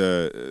minimize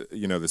the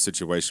the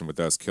situation with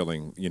us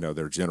killing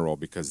their general,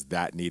 because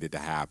that needed to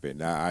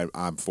happen.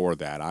 I'm for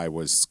that. I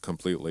was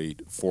completely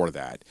for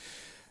that.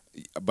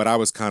 But I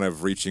was kind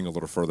of reaching a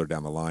little further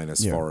down the line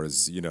as far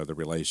as the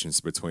relations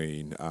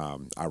between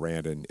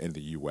Iran and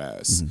the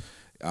U.S.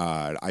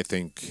 Mm-hmm. I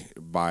think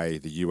by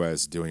the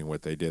U.S. doing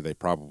what they did, they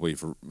probably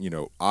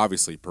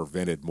obviously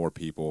prevented more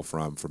people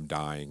from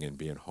dying and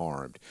being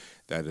harmed.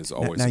 That is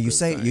always now a you good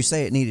say thing. you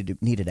say it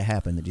needed to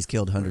happen, that he's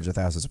killed hundreds of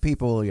thousands of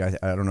people.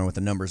 I don't know what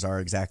the numbers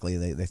are exactly.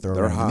 They throw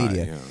They're around high, the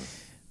media. Yeah.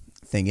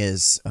 Thing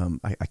is,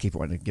 I keep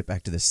wanting to get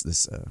back to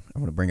this. I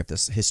want to bring up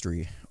this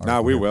history.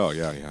 No, we will.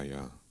 Yeah.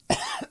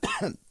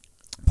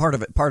 Part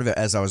of it,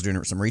 as I was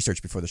doing some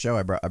research before the show,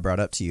 I brought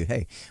up to you,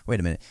 hey, wait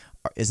a minute,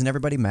 isn't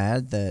everybody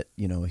mad that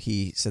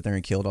he sat there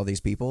and killed all these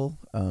people?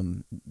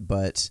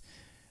 But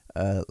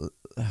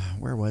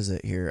where was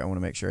it here? I want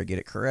to make sure I get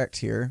it correct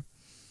here.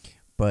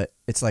 But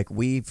it's like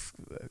we've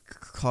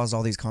caused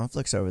all these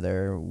conflicts over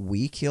there.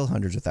 We kill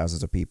hundreds of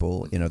thousands of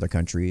people in other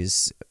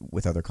countries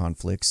with other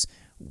conflicts.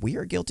 We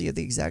are guilty of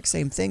the exact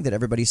same thing that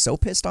everybody's so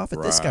pissed off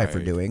at this guy for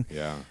doing.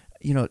 Yeah.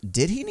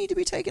 Did he need to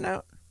be taken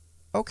out?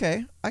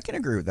 Okay, I can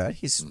agree with that.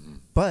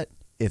 But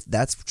if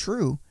that's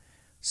true,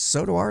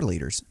 so do our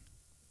leaders.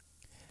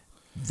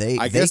 They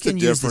can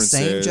use the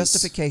same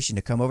justification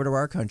to come over to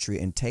our country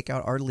and take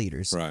out our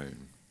leaders. Right.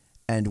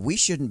 And we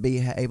shouldn't be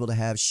able to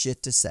have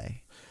shit to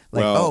say.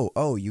 Like,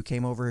 you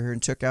came over here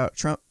and took out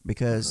Trump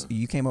because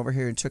you came over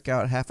here and took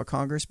out half of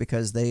Congress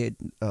because they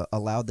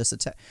allowed this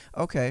attack.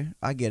 Okay,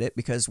 I get it,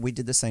 because we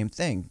did the same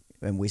thing.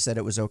 And we said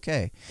it was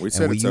okay. We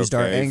used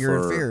our anger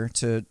and fear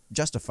to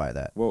justify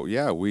that. Well,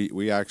 yeah,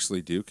 we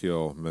actually do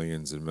kill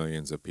millions and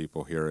millions of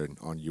people here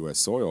on U.S.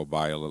 soil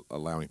by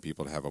allowing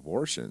people to have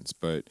abortions,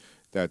 but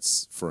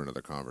that's for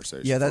another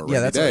conversation.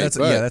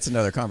 That's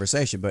another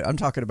conversation. But I'm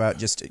talking about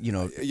just I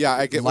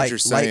get what you're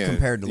saying. Like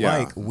compared to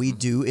like, we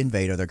do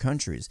invade other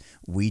countries.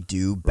 We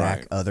do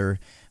back other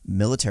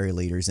military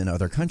leaders in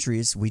other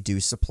countries. We do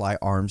supply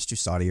arms to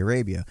Saudi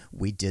Arabia.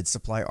 We did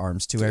supply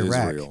arms to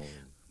Iraq. Israel.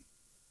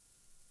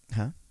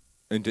 Huh?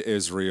 Into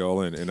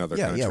Israel and other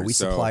countries. Yeah, we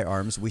supply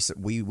arms.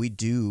 We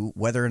do,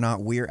 whether or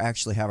not we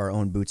actually have our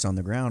own boots on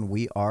the ground,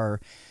 we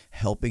are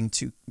helping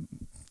to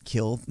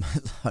kill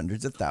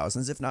hundreds of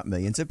thousands, if not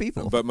millions of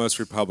people. But most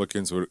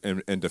Republicans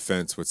in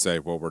defense would say,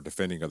 well, we're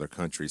defending other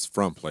countries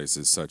from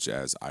places such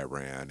as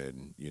Iran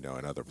and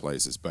and other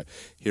places. But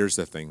here's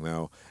the thing,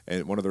 though,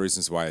 and one of the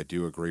reasons why I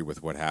do agree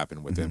with what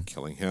happened with them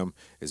killing him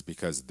is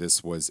because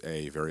this was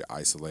a very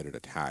isolated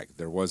attack.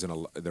 There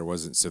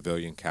wasn't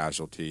civilian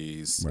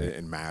casualties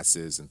in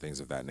masses and things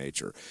of that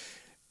nature.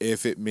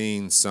 If it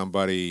means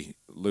somebody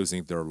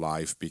losing their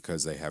life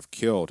because they have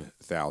killed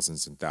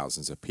thousands and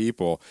thousands of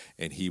people,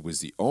 and he was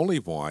the only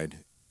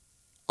one,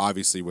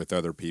 obviously with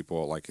other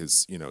people like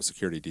his,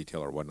 security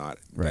detail or whatnot,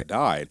 that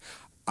died.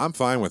 I'm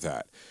fine with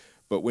that.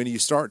 But when you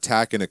start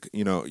attacking,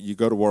 you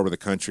go to war with a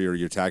country or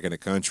you're attacking a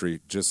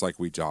country, just like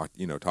we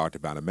talked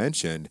about and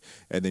mentioned,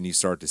 and then you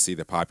start to see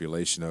the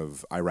population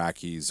of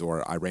Iraqis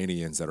or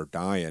Iranians that are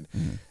dying,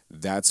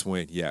 that's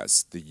when,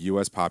 yes, the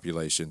U.S.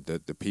 population, the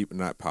people,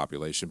 not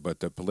population, but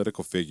the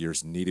political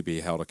figures need to be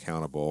held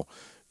accountable,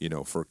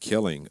 for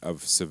killing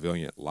of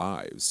civilian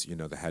lives,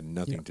 that had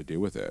nothing to do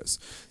with this.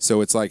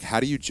 So it's like, how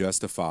do you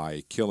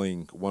justify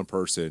killing one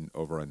person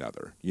over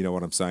another? You know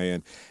what I'm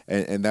saying?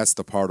 And that's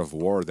the part of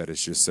war that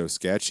is just so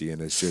sketchy, and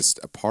it's just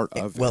a part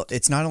of it. Well,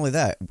 it's not only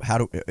that.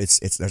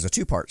 There's a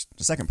two parts.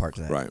 The second part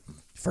to that. Right.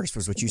 First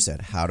was what you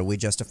said. How do we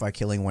justify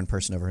killing one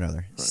person over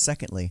another? Right.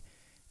 Secondly,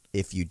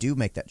 if you do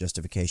make that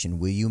justification,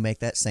 will you make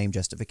that same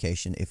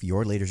justification if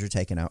your leaders are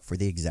taken out for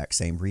the exact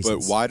same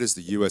reasons? But why does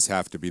the U.S.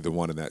 have to be the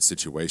one in that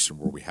situation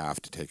where we have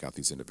to take out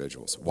these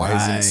individuals? Why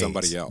isn't it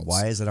somebody else?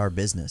 Why is it our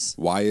business?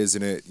 Why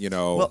isn't it,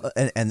 Well,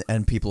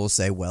 and people will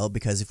say, well,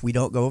 because if we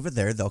don't go over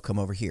there, they'll come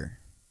over here.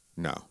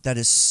 No. That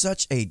is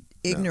such a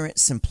ignorant,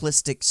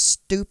 simplistic,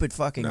 stupid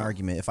fucking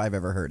argument if I've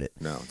ever heard it.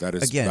 No, that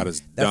is Again, that is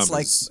dumb. That's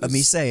like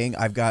me saying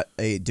I've got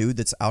a dude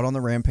that's out on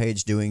the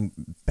rampage doing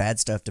bad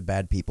stuff to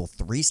bad people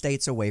 3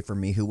 states away from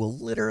me who will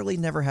literally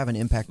never have an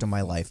impact on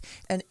my life.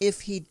 And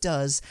if he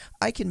does,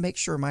 I can make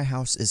sure my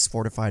house is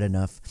fortified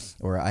enough,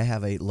 or I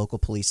have a local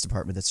police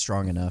department that's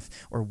strong enough,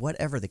 or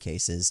whatever the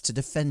case is, to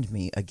defend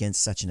me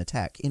against such an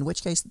attack, in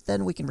which case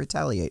then we can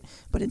retaliate.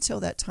 But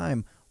until that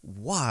time,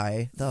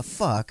 why the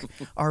fuck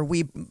are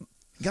we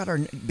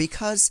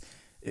because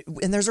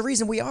and there's a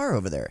reason we are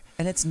over there,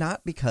 and it's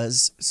not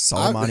because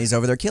Soleimani's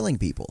over there killing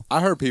people.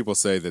 I heard people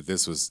say that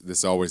this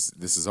has always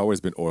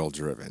been oil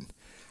driven,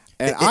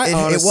 and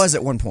it was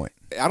at one point.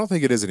 I don't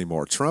think it is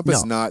anymore. Trump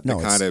is not the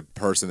kind of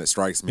person that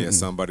strikes me as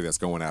somebody that's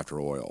going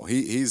after oil.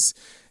 He's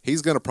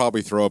going to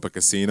probably throw up a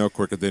casino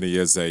quicker than he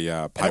is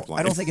a pipeline.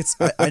 I don't think it's.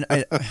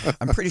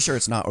 I'm pretty sure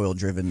it's not oil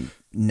driven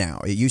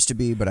now. It used to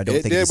be, but I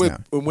don't think it is now.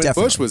 When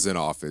Definitely. Bush was in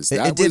office, it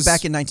did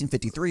back in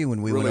 1953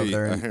 when we went over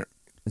there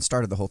and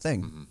started the whole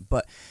thing. Mm-hmm.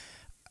 But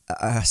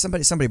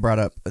somebody brought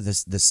up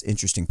this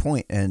interesting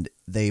point, and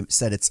they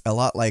said it's a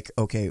lot like,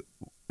 okay,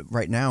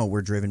 right now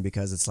we're driven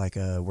because it's like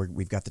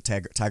we've got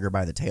the tiger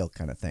by the tail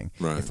kind of thing.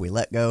 Right. If we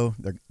let go,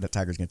 the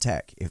tiger's going to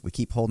attack. If we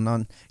keep holding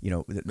on,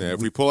 if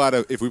we pull out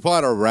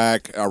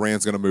Iraq,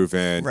 Iran's going to move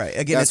in. Right.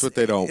 Again, that's what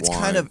they don't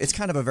want. It's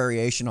kind of a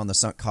variation on the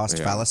sunk cost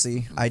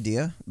fallacy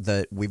idea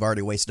that we've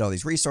already wasted all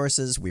these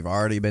resources. We've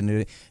already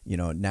been,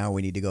 now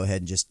we need to go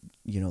ahead and just,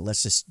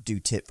 let's just do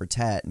tit for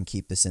tat and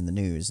keep this in the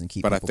news and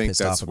keep. But people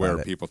pissed off about it. I think that's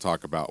where people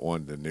talk about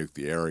wanting to nuke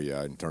the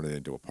area and turn it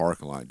into a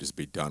parking lot, just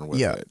be done with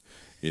it.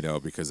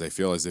 Because they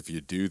feel as if you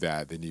do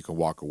that, then you can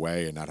walk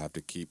away and not have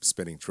to keep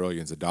spending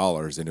trillions of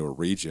dollars into a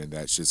region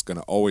that's just going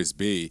to always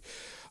be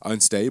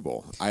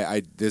unstable.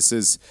 This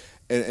is,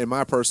 in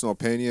my personal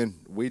opinion,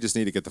 we just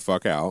need to get the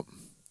fuck out.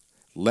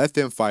 Let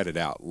them fight it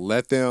out.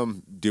 Let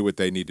them do what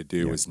they need to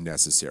do as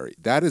necessary.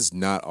 That is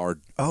not our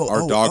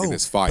dog in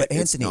this fight. But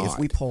Anthony, if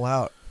we pull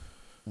out,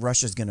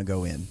 Russia's going to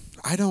go in.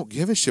 I don't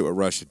give a shit what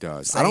Russia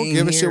does. I don't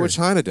give a shit what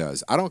China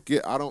does. I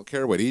don't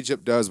care what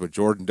Egypt does, what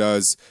Jordan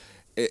does.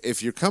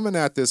 If you're coming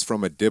at this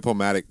from a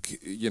diplomatic,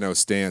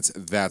 stance,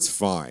 that's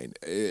fine.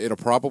 It'll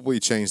probably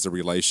change the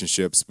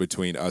relationships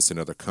between us and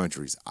other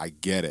countries. I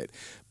get it.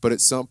 But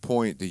at some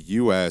point, the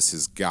U.S.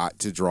 has got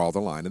to draw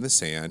the line in the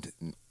sand,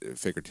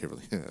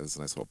 figuratively. That's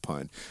a nice little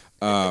pun.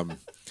 But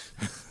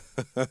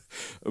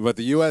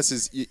the U.S.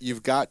 is,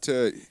 you've got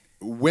to,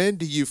 when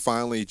do you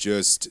finally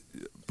just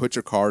put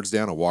your cards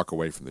down and walk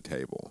away from the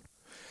table?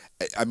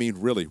 I mean,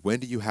 really, when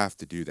do you have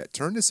to do that?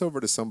 Turn this over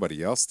to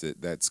somebody else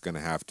that's going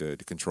to have to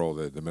control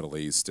the Middle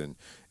East and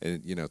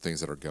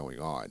things that are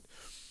going on.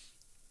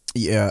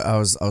 Yeah, I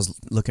was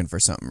looking for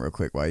something real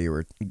quick while you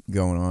were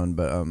going on,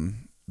 but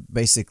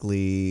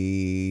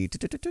basically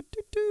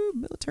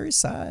military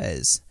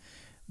size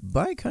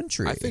by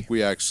country. I think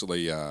we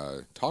actually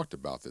talked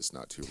about this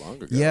not too long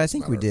ago. Yeah, I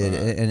think we did,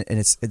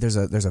 and there's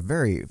a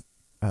very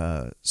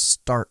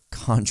stark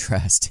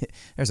contrast.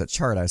 There's a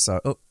chart I saw.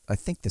 Oh, I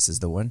think this is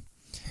the one.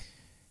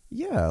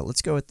 Yeah,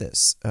 let's go with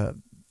this.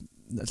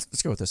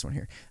 Let's go with this one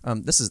here.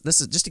 This is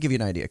just to give you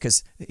an idea,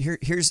 because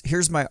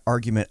here's my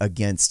argument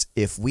against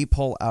if we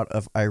pull out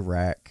of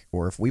Iraq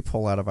or if we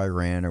pull out of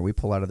Iran or we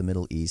pull out of the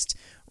Middle East,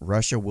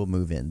 Russia will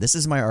move in. This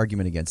is my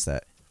argument against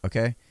that.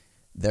 Okay,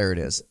 there it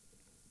is.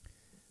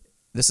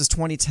 This is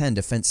 2010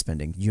 defense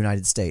spending,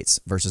 United States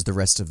versus the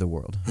rest of the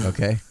world.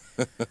 Okay.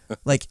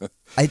 Like,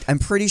 I'm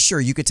pretty sure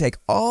you could take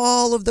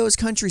all of those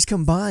countries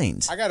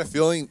combined. I got a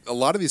feeling a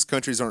lot of these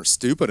countries aren't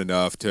stupid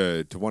enough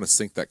to want to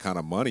sink that kind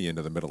of money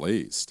into the Middle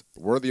East.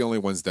 We're the only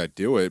ones that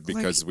do it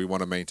because we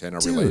want to maintain our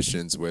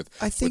relations with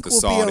the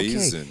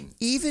Saudis. Be okay.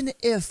 Even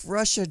if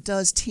Russia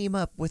does team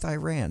up with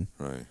Iran,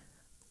 right?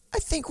 I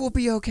think we'll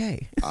be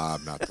okay.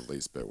 I'm not the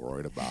least bit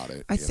worried about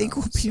it. I think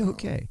we'll be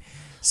okay.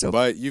 So,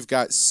 but you've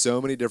got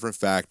so many different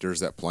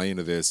factors that play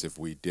into this. If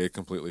we did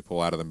completely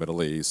pull out of the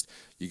Middle East,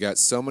 you got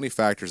so many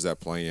factors that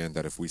play in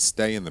that if we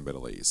stay in the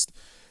Middle East,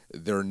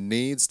 there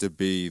needs to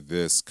be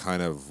this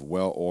kind of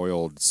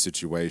well-oiled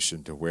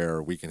situation to where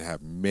we can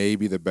have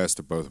maybe the best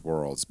of both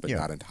worlds, but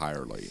not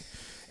entirely.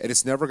 And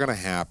it's never going to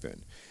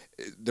happen.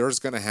 There's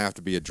going to have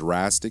to be a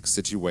drastic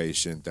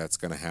situation that's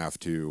going to have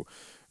to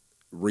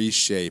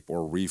reshape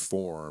or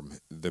reform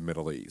the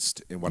Middle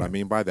East. And what I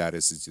mean by that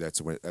is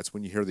that's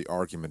when you hear the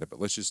argument of,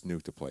 let's just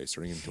nuke the place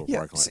or into a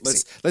parking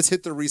lot. Let's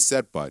hit the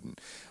reset button.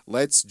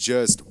 Let's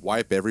just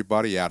wipe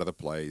everybody out of the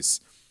place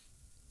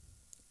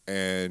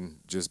and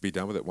just be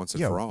done with it once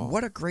and for all.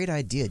 What a great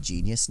idea,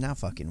 genius. Now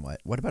fucking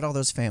what? What about all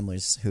those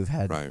families who've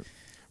had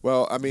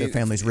Well, I mean, their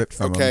families ripped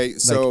from them? Okay,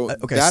 so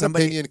that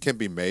opinion can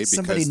be made because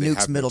somebody they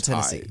nukes have Middle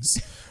no Tennessee.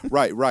 ties.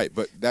 Right.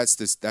 But that's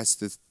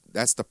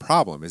the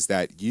problem, is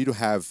that you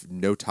have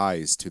no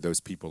ties to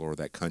those people or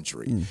that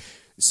country.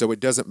 So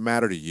it doesn't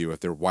matter to you if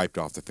they're wiped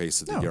off the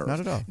face of the earth. Not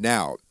at all.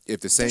 Now,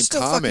 if the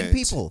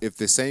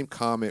same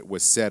comment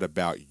was said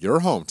about your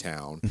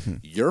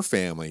hometown, your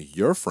family,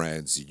 your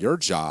friends, your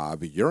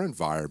job, your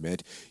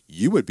environment,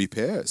 you would be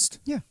pissed.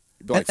 Yeah.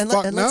 You'd be like,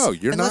 fuck no,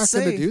 you're not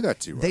going to do that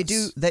to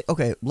us.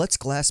 Okay, let's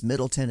glass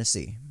Middle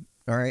Tennessee.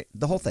 All right,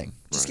 the whole thing.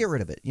 Just get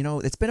rid of it. You know,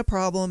 it's been a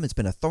problem. It's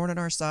been a thorn in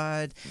our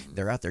side.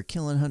 They're out there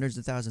killing hundreds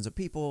of thousands of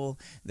people.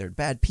 They're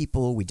bad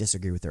people. We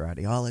disagree with their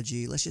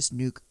ideology. Let's just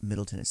nuke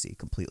Middle Tennessee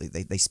completely.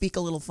 They speak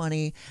a little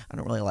funny. I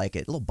don't really like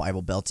it. A little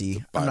Bible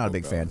belty. I'm not a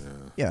big fan.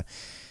 Yeah.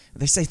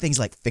 They say things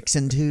like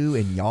fixin' to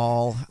and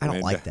y'all. I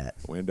don't like that.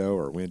 Window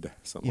or wind,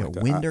 something like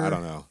that. Winder. I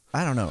don't know.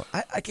 I don't know.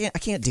 I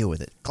can't deal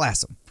with it.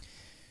 Glass them.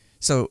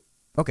 So,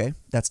 okay,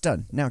 that's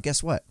done. Now,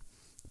 guess what?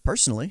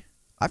 Personally,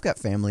 I've got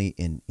family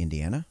in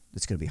Indiana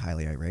that's going to be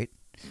highly irate.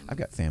 I've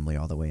got family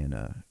all the way in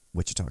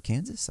Wichita,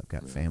 Kansas. I've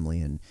got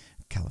family in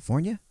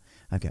California.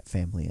 I've got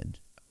family in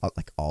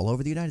all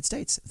over the United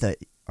States that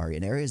are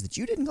in areas that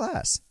you didn't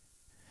glass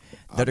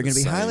that are going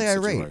to be highly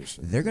irate.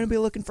 They're going to be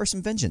looking for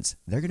some vengeance.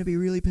 They're going to be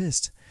really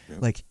pissed.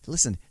 Yep. Like,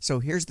 listen, so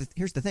here's the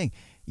thing.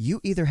 You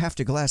either have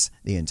to glass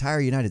the entire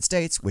United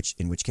States,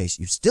 in which case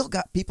you've still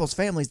got people's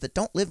families that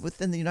don't live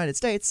within the United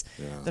States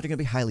that are going to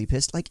be highly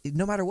pissed. Like,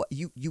 no matter what,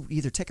 you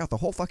either take out the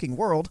whole fucking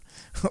world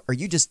or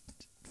you just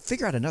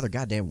figure out another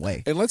goddamn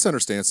way. And let's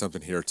understand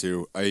something here,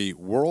 too. A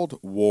world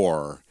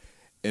war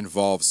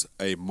involves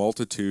a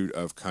multitude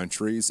of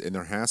countries, and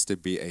there has to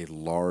be a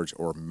large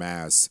or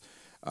mass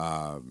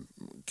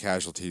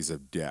casualties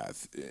of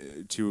death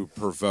to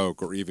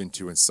provoke or even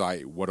to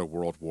incite what a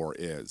world war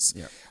is.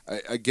 Yeah.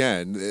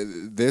 Again,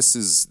 this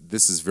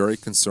is very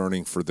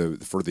concerning for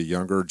the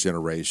younger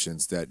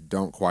generations that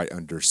don't quite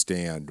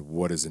understand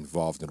what is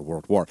involved in a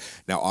world war.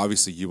 Now,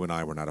 obviously, you and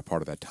I were not a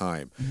part of that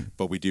time,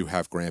 but we do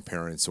have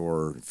grandparents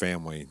or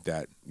family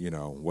that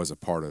was a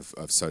part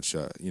of such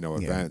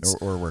events,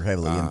 or were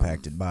heavily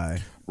impacted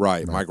by.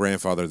 Right. My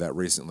grandfather that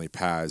recently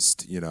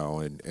passed,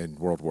 in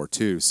World War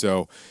II.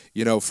 So,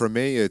 for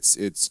me, it's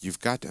you've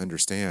got to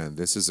understand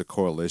this is a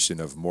coalition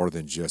of more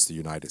than just the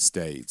United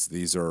States.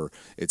 These are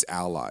its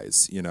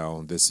allies.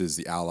 This is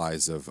the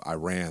allies of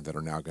Iran that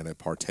are now going to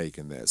partake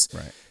in this.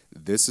 Right.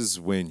 This is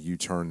when you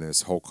turn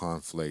this whole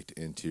conflict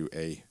into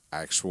a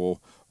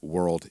actual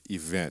world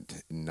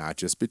event, not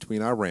just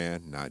between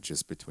Iran, not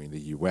just between the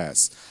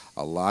U.S.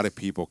 A lot of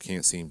people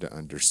can't seem to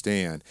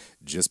understand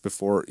just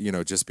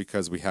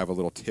because we have a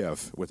little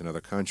tiff with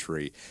another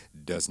country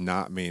does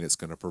not mean it's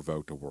going to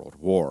provoke a world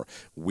war.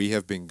 We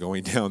have been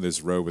going down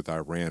this road with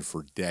Iran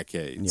for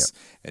decades,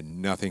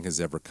 and nothing has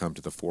ever come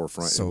to the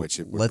forefront in which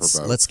it would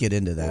provoke. Let's get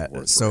into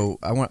that. So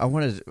I'm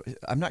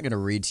not going to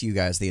read to you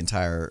guys the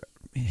entire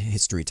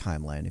history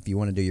timeline. If you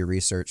want to do your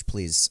research,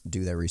 please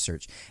do that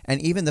research.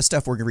 And even the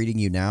stuff we're reading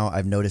you now,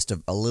 I've noticed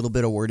a little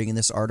bit of wording in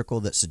this article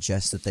that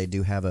suggests that they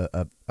do have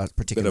a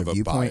particular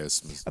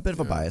viewpoint, a bit of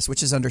a bias,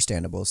 which is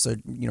understandable. So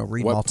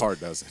read what part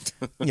doesn't?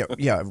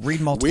 read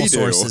multiple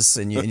sources,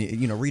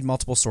 and read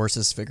multiple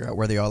sources, figure out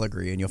where they all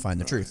agree, and you'll find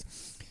the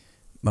truth.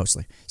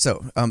 Mostly.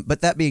 So,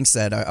 but that being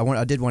said,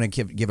 I did want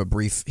to give a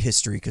brief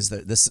history because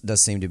this does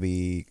seem to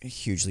be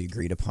hugely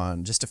agreed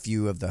upon. Just a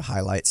few of the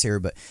highlights here,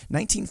 but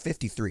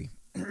 1953.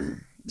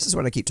 This is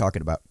what I keep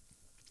talking about.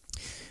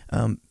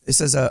 It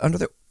says under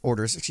the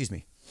orders. Excuse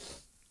me.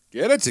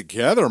 Get it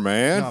together,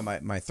 man. No,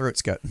 my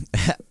throat's got.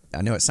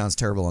 I know it sounds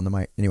terrible on the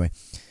mic. Anyway,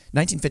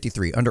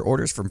 1953. Under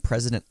orders from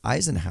President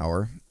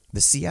Eisenhower,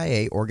 the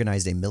CIA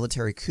organized a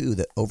military coup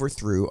that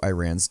overthrew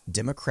Iran's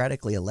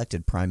democratically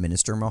elected Prime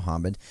Minister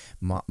Mohammad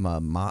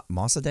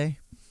Mossadegh.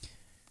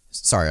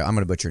 Sorry, I'm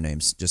going to butcher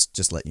names,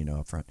 just letting you know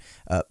up front.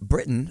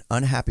 Britain,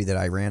 unhappy that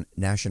Iran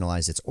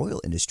nationalized its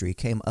oil industry,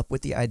 came up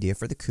with the idea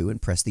for the coup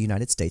and pressed the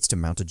United States to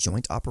mount a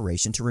joint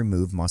operation to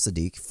remove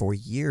Mossadegh. For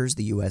years,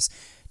 the U.S.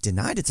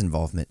 denied its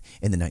involvement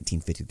in the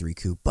 1953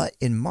 coup, but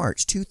in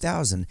March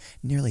 2000,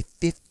 nearly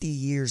 50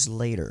 years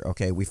later,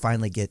 we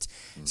finally get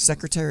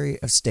Secretary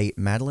of State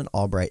Madeleine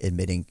Albright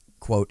admitting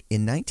Quote,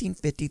 in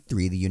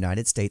 1953, the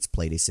United States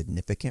played a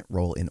significant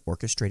role in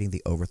orchestrating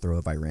the overthrow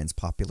of Iran's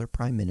popular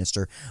Prime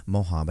Minister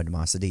Mohammad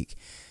Mossadegh.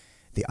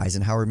 The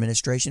Eisenhower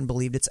administration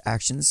believed its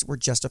actions were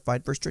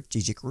justified for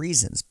strategic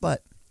reasons,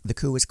 but the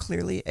coup was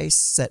clearly a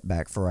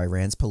setback for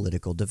Iran's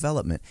political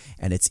development,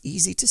 and it's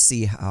easy to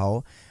see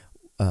how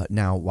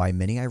now why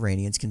many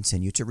Iranians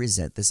continue to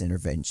resent this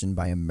intervention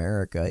by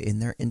America in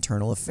their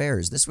internal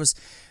affairs. This was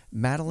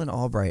Madeleine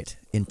Albright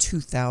in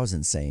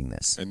 2000 saying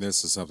this. And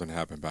this is something that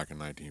happened back in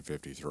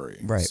 1953.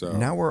 Right. So,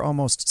 Now we're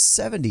almost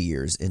 70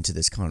 years into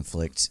this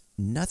conflict.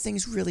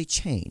 Nothing's really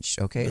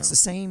changed, okay? No. It's the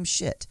same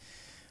shit.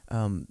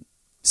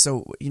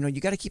 So,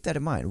 you got to keep that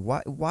in mind.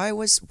 Why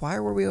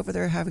were we over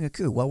there having a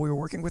coup? Well, we were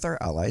working with our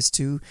allies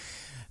to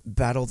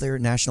battle their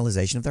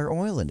nationalization of their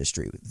oil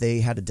industry.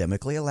 They had a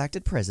democratically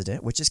elected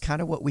president, which is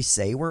kind of what we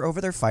say we're over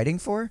there fighting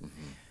for. Mm-hmm.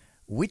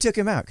 We took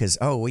him out because,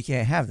 we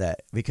can't have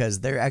that because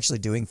they're actually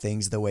doing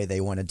things the way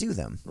they want to do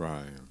them.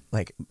 Right.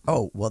 Like,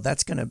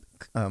 that's going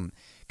to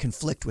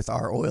conflict with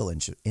our oil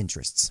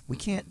interests. We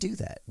can't do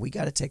that. We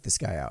got to take this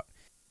guy out.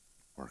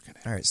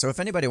 All right, so if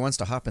anybody wants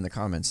to hop in the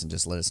comments and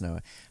just let us know.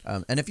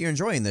 And if you're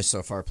enjoying this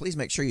so far, please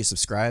make sure you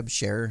subscribe,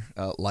 share,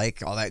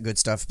 like, all that good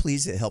stuff.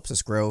 Please, it helps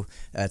us grow.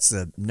 That's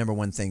the number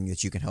one thing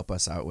that you can help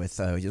us out with.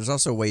 There's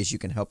also ways you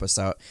can help us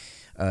out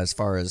as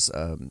far as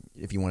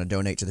if you want to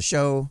donate to the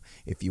show,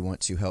 if you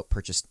want to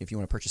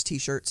purchase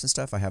T-shirts and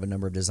stuff. I have a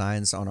number of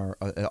designs on our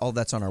all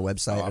that's on our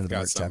website. I've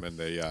got some in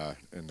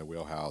the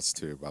wheelhouse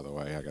too. By the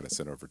way, I got to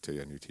send over to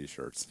you new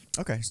T-shirts.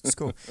 Okay, that's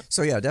cool.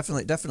 So yeah,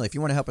 definitely. If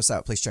you want to help us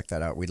out, please check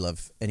that out. We'd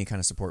love any kind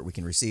of support we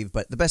can receive.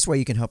 But the best way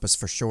you can help us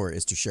for sure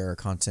is to share our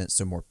content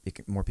so more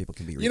people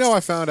can be reached. I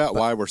found out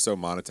why we're so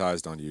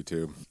monetized on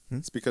YouTube.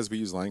 It's because we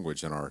use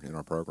language in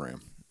our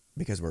program.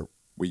 Because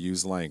we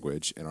use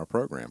language in our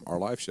program, our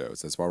live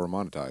shows. That's why we're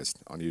monetized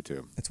on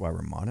YouTube. That's why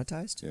we're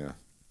monetized? Yeah.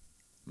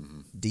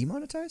 Mm-hmm.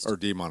 Demonetized? Or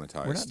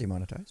demonetized. We're not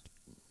demonetized.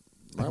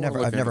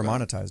 I've never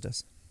monetized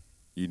us.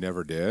 You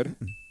never did?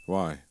 Mm-mm.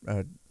 Why?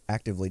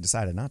 Actively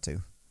decided not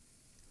to.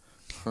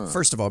 Huh.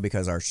 First of all,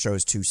 because our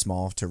show's too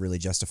small to really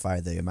justify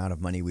the amount of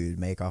money we would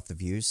make off the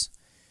views.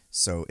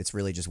 So it's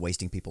really just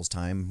wasting people's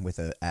time with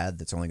an ad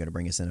that's only going to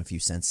bring us in a few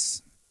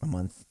cents a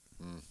month.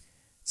 Mm.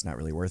 It's not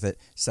really worth it.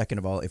 Second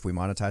of all, if we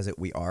monetize it,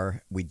 we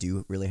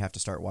do really have to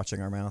start watching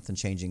our mouth and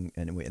changing,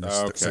 and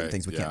there's certain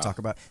things we can't talk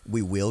about.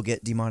 We will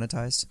get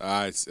demonetized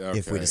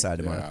if we decide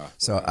to monetize.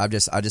 So I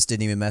just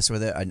didn't even mess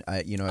with it.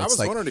 I was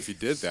wondering if you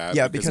did that.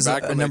 Yeah, because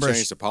back when they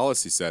changed the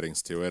policy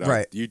settings to it,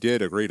 right? You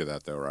did agree to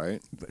that, though,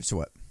 right? So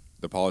what?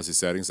 The policy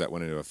settings that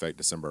went into effect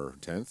December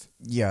 10th.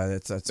 Yeah,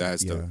 that's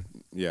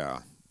yeah.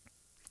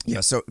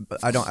 Yeah, so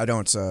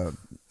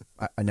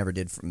I never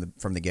did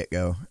from the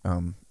get-go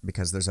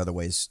because there's other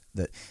ways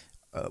that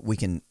we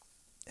can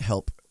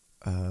help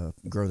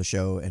grow the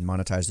show and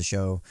monetize the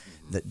show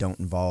that don't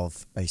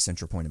involve a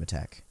central point of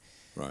attack.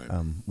 Right.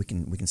 We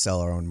can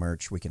sell our own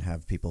merch. We can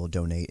have people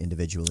donate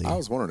individually. I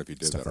was wondering if you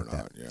did that or like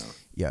not. That.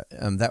 Yeah.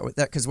 That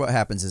because what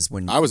happens is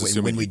when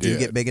we do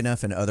get big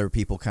enough and other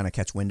people kind of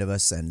catch wind of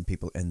us and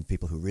people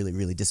who really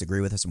really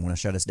disagree with us and want to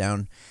shut us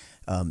down,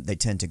 they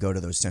tend to go to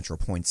those central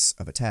points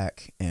of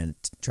attack and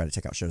try to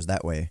take out shows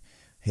that way.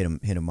 Hit them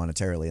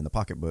monetarily in the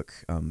pocketbook.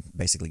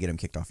 Basically, get them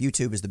kicked off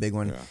YouTube is the big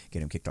one. Yeah.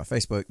 Get them kicked off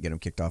Facebook. Get them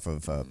kicked off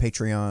of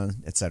Patreon,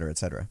 et cetera, et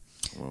cetera.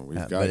 Well, we've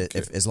got but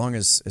as long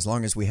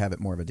as we have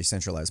it more of a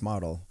decentralized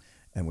model,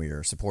 and we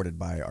are supported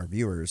by our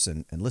viewers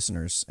and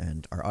listeners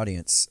and our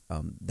audience,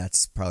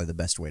 that's probably the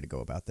best way to go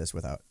about this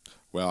without.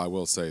 Well, I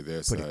will say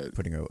this: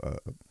 putting a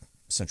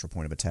central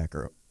point of attack.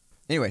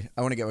 Anyway,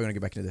 we're going to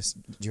get back to this.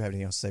 Do you have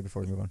anything else to say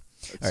before we move on?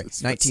 All right,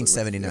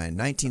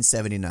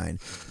 1979.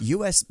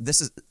 U.S.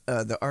 This is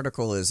the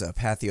article is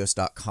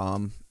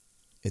Pathos.com.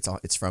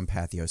 It's from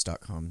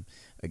Pathos.com.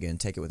 Again,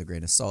 take it with a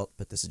grain of salt,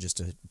 but this is just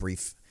a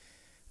brief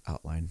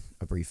outline,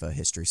 a brief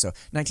history. So,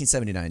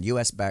 1979,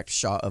 U.S.-backed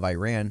Shah of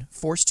Iran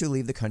forced to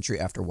leave the country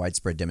after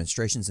widespread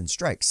demonstrations and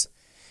strikes.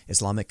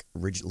 Islamic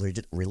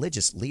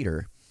religious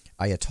leader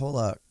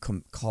Ayatollah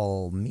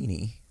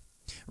Khomeini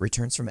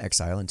returns from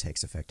exile and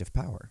takes effective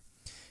power.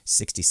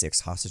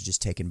 66 hostages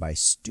taken by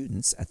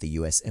students at the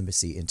U.S.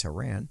 Embassy in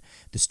Tehran.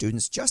 The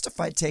students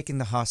justified taking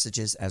the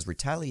hostages as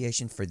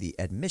retaliation for the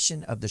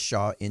admission of the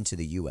Shah into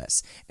the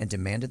U.S. and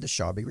demanded the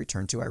Shah be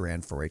returned to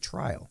Iran for a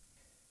trial.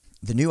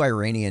 The new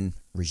Iranian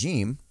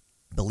regime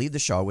believed the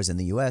Shah was in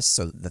the U.S.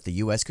 so that the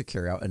U.S. could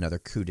carry out another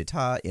coup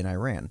d'etat in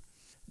Iran.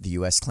 The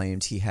U.S.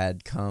 claimed he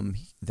had come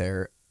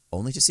there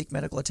only to seek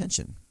medical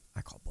attention.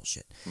 I call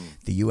bullshit.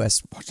 The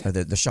U.S.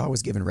 The Shah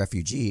was given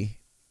refuge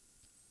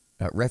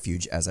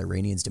as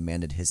Iranians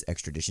demanded his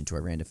extradition to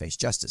Iran to face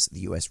justice.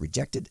 The U.S.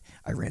 rejected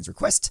Iran's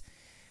request,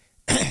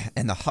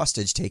 and the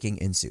hostage-taking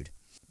ensued.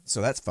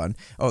 So that's fun.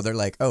 Oh, they're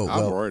like, I'm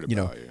worried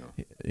about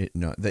you.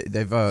 No,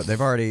 they've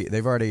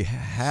already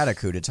had a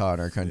coup d'etat in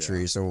our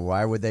country, so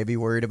why would they be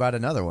worried about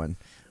another one?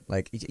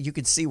 Like, you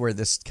can see where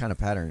this kind of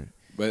pattern.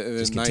 But in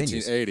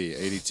 1980,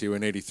 82,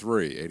 and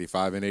 83,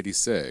 85, and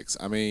 86.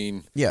 I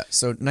mean... Yeah,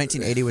 so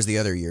 1980 was the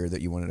other year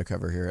that you wanted to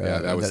cover here. Yeah,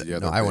 that was the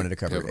other I wanted to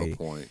cover 80.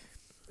 point.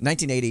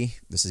 1980,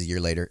 this is a year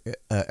later,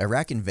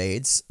 Iraq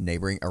invades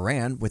neighboring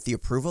Iran with the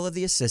approval of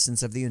the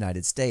assistance of the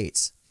United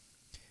States.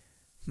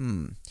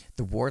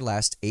 The war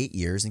lasts 8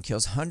 years and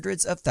kills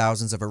hundreds of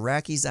thousands of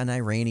Iraqis and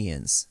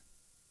Iranians.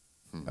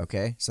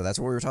 Okay, so that's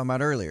what we were talking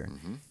about earlier.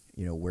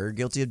 You know, we're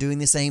guilty of doing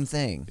the same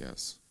thing.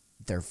 Yes.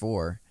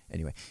 Therefore,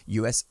 anyway,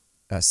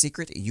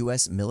 secret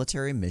U.S.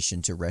 military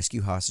mission to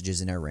rescue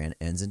hostages in Iran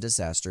ends in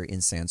disaster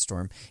in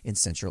sandstorm in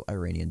central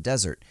Iranian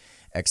desert.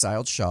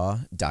 Exiled Shah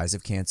dies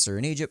of cancer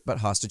in Egypt, but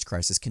hostage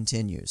crisis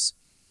continues.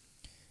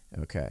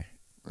 Okay.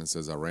 It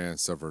says Iran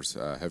suffers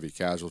heavy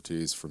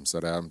casualties from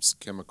Saddam's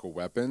chemical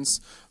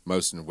weapons,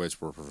 most of which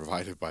were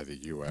provided by the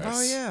U.S.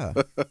 Oh, yeah.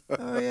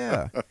 Oh,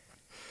 yeah.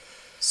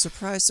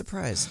 Surprise,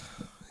 surprise.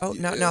 Oh,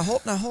 now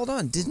hold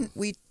on. Didn't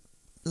we,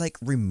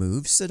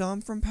 remove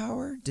Saddam from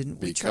power?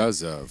 Didn't we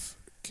Because of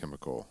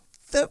chemical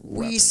that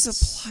weapons. We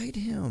supplied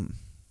him.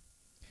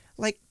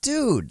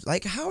 Dude,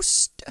 how...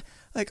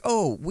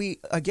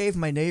 I gave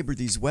my neighbor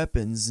these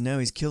weapons, and now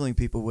he's killing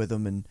people with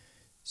them, and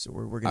so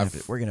we're gonna have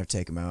to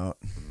take him out.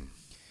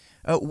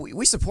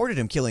 We supported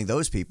him killing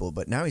those people,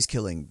 but now he's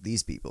killing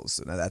these people,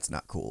 so now that's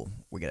not cool.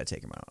 We gotta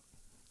take him out.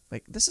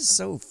 This is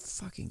so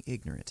fucking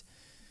ignorant.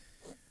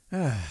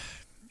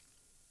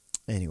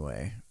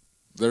 Anyway.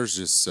 There's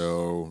just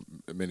so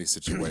many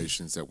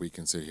situations that we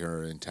can sit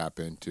here and tap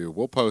into.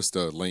 We'll post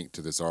a link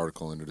to this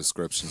article in the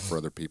description for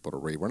other people to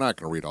read. We're not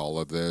going to read all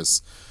of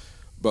this.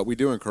 But we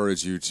do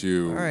encourage you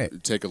to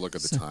take a look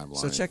at the timeline.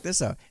 So check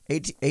this out.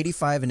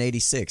 85 and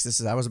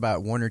 86. I was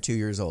about 1 or 2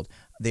 years old.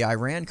 The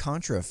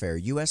Iran-Contra affair.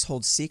 U.S.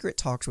 holds secret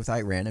talks with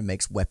Iran and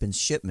makes weapons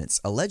shipments,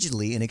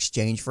 allegedly in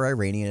exchange for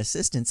Iranian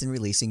assistance in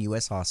releasing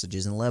U.S.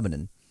 hostages in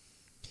Lebanon.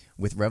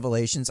 With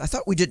revelations, I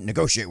thought we didn't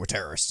negotiate with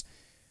terrorists.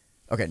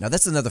 Okay, now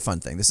that's another fun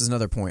thing. This is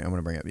another point I want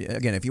to bring up.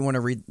 Again, if you want to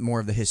read more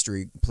of the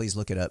history, please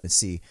look it up and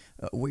see.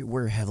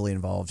 We're heavily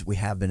involved. We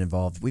have been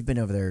involved. We've been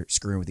over there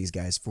screwing with these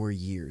guys for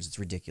years. It's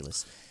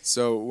ridiculous.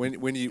 So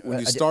when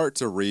you start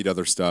to read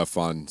other stuff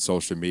on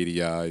social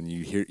media and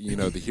you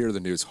hear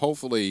the news,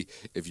 hopefully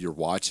if you're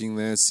watching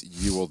this,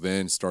 you will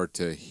then start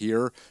to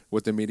hear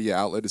what the media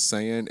outlet is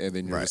saying, and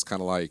then you're just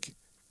kind of like,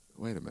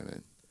 wait a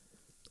minute.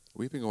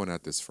 We've been going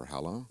at this for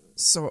how long?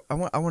 So I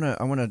want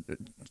to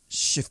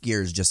shift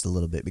gears just a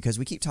little bit, because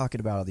we keep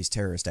talking about all these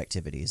terrorist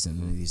activities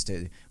and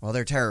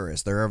they're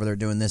terrorists. They're over there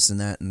doing this and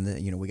that,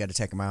 and we got to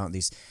take them out.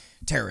 These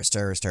terrorists.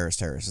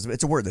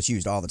 It's a word that's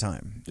used all the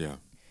time. Yeah.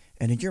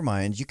 And in your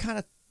mind, you kind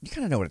of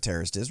know what a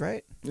terrorist is,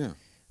 right? Yeah.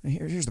 And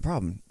here's the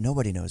problem: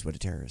 nobody knows what a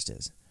terrorist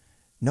is.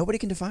 Nobody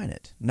can define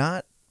it.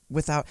 Not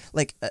without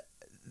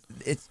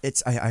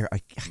it's. I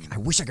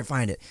wish I could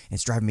find it.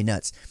 It's driving me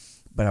nuts.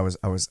 But I was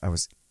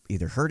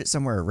either heard it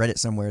somewhere or read it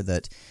somewhere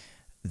that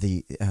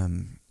the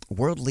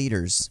world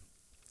leaders,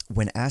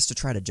 when asked to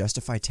try to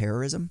justify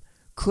terrorism,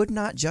 could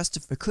not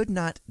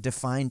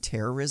define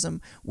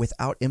terrorism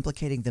without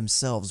implicating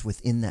themselves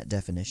within that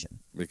definition.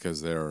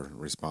 Because they're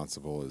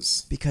responsible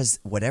as... Because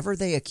whatever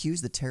they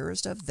accuse the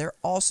terrorist of, they're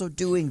also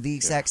doing the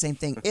exact same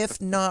thing,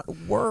 if not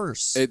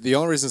worse. The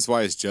only reason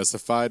why it's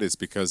justified is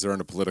because they're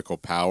in a political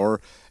power,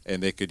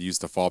 and they could use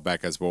the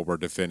fallback as, well, we're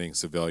defending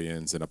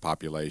civilians and a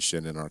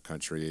population in our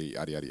country,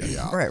 yada, yada, yada,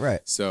 yada. Right.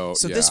 So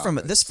yeah,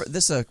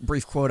 this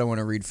brief quote I want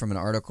to read from an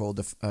article.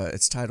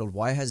 It's titled,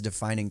 "Why Has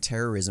Defining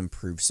Terrorism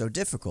Proved So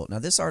Difficult?" Now,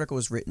 this article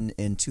was written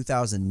in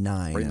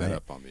 2009. Bring that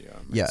up on the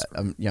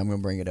I'm going to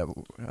bring it up.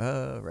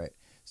 Right.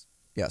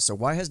 Yeah, so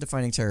why has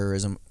defining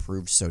terrorism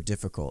proved so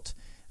difficult?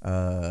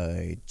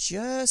 I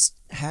just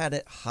had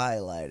it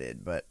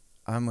highlighted, but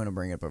I'm going to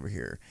bring it up over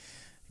here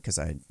because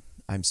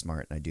I'm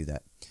smart and I do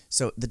that.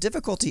 So the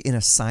difficulty in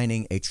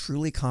assigning a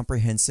truly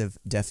comprehensive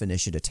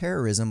definition to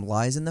terrorism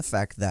lies in the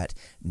fact that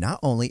not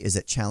only is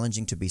it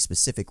challenging to be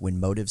specific when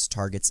motives,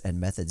 targets,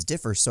 and methods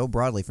differ so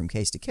broadly from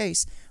case to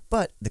case,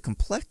 but the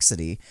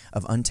complexity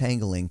of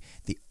untangling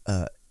the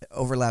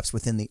overlaps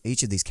within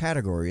each of these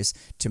categories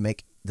to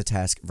make the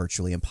task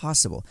virtually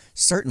impossible.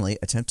 Certainly,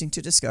 attempting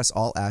to discuss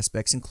all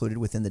aspects included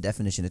within the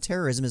definition of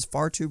terrorism is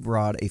far too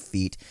broad a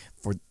feat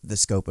for the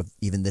scope of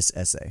even this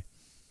essay.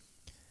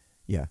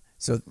 Yeah.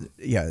 So,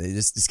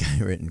 this guy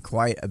written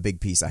quite a big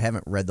piece. I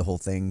haven't read the whole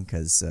thing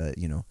because,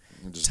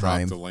 just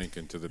time. drop the link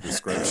into the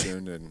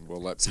description, and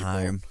we'll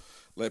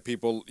let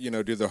people,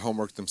 do their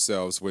homework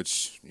themselves,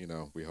 which,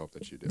 we hope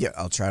that you do. Yeah,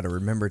 I'll try to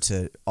remember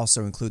to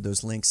also include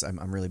those links.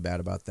 I'm really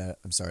bad about that.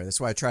 I'm sorry. That's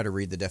why I try to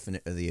read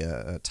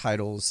the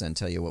titles and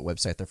tell you what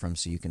website they're from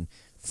so you can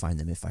find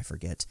them if I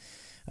forget.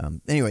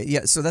 Anyway,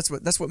 yeah, so that's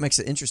what makes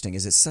it interesting,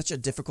 is it's such a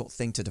difficult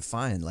thing to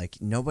define. Like,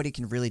 nobody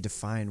can really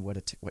define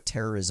what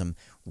terrorism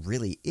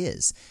really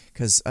is,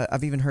 because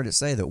I've even heard it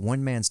say that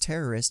one man's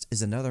terrorist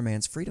is another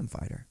man's freedom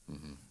fighter.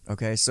 Mm-hmm.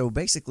 Okay, so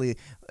basically,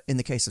 in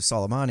the case of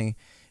Soleimani,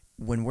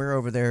 when we're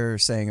over there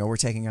saying, "Oh, we're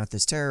taking out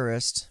this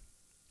terrorist,"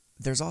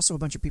 there's also a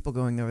bunch of people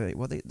going,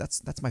 "Well,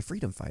 that's my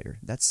freedom fighter.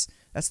 That's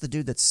the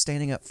dude that's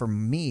standing up for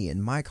me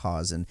and my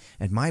cause and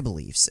my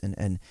beliefs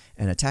and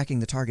attacking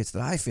the targets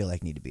that I feel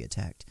like need to be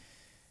attacked."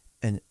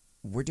 And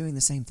we're doing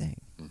the same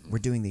thing. Mm-hmm. We're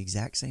doing the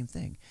exact same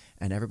thing,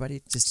 and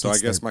everybody just. So I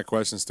gets guess their, my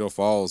question still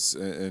falls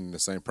in the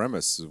same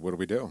premise. What do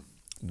we do?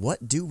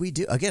 what do we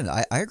do? Again,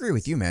 I agree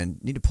with you, man.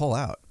 Need to pull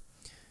out.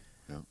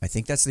 Yeah. I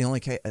think that's the only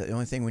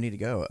thing we need to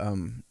go.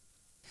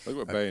 Look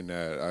what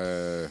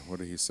Bayonet. What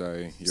did he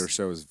say? Your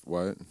show is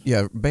what?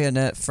 Yeah,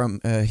 Bayonet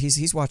from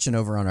he's watching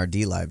over on our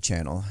D Live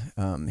channel.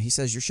 He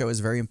says your show is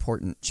very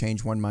important.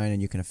 Change one mind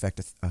and you can affect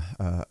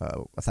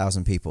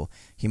 1,000 people.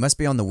 He must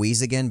be on the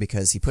wheeze again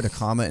because he put a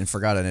comma and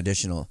forgot an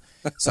additional.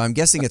 So I'm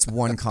guessing it's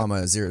 1,000.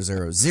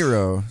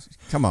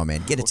 Come on,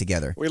 man, get it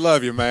together. We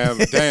love you, man.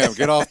 But damn,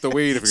 get off the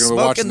weed if you're going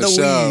to be watching the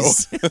show.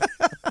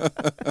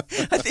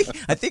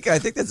 I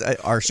think that's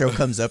our show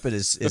comes up in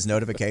his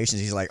notifications.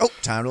 He's like, oh,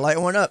 time to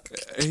light one up.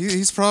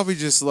 He's probably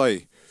just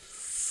like,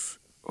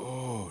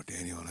 oh,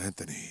 Daniel and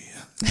Anthony.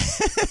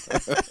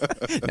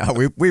 No,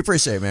 we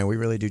appreciate it, man. We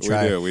really do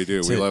try. We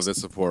do. We love the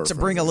support. To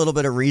bring a little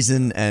bit of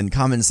reason and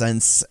common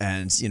sense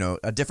and,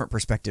 a different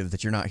perspective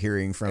that you're not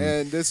hearing from.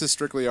 And this is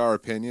strictly our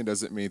opinion.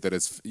 Doesn't mean that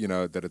it's,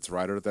 that it's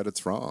right or that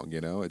it's wrong.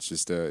 It's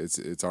just,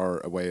 it's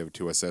our way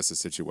to assess the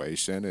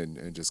situation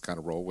and just kind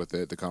of roll with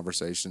it, the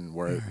conversation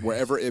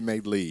wherever it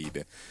may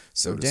lead.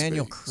 So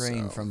Daniel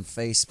Crane from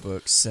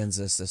Facebook sends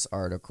us this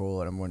article,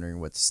 and I'm wondering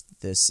what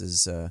this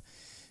is.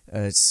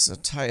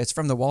 It's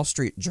from the Wall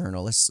Street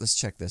Journal. Let's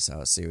check this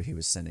out. See what he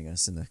was sending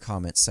us in the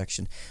comments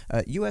section.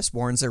 U.S.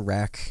 warns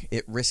Iraq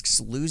it risks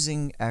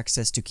losing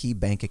access to key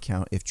bank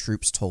account if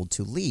troops told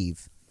to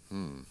leave.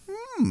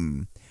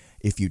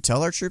 If you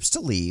tell our troops to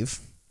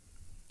leave,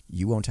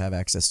 you won't have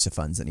access to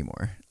funds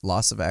anymore.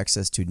 Loss of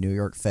access to New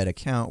York Fed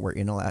account where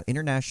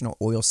international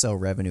oil sale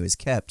revenue is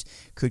kept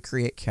could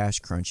create cash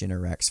crunch in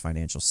Iraq's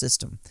financial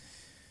system.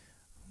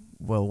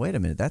 Well, wait a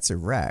minute. That's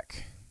Iraq.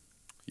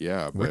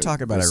 Yeah, we're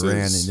talking about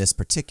Iran in this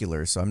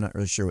particular, so I'm not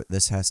really sure what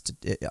this has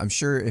to. I'm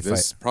sure if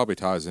this probably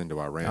ties into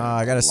Iran.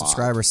 I got a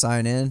subscriber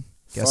sign in.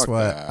 Guess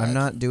what? That. I'm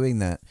not doing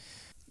that.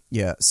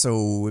 Yeah,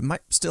 so it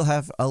might still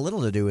have a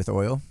little to do with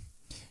oil.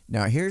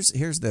 Now here's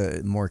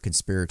the more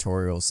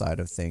conspiratorial side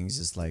of things.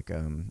 Is like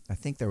I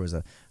think there was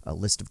a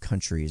list of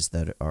countries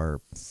that are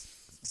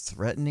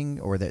threatening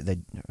or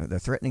they're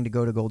threatening to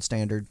go to gold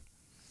standard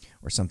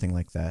or something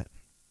like that.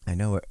 I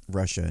know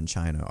Russia and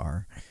China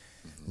are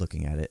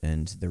looking at it,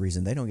 and the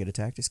reason they don't get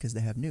attacked is because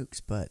they have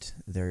nukes, but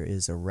there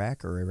is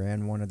Iraq or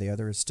Iran, one or the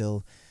other, is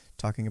still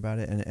talking about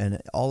it, and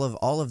all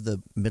of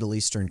the Middle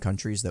Eastern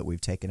countries that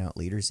we've taken out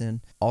leaders in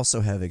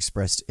also have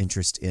expressed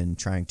interest in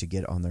trying to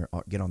get on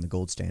the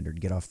gold standard,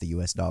 get off the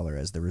U.S. dollar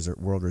as the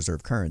world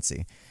reserve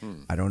currency.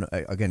 I don't know.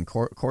 Again,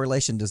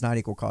 correlation does not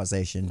equal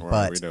causation,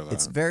 but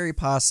it's very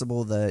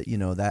possible that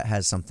that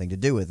has something to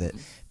do with it.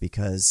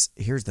 Because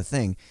here's the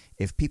thing: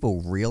 if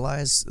people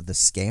realize the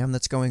scam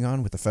that's going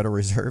on with the Federal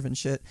Reserve and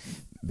shit,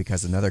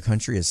 because another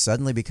country is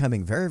suddenly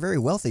becoming very, very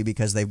wealthy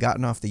because they've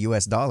gotten off the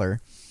U.S. dollar.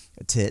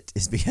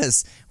 Is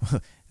because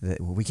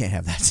we can't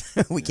have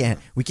that. we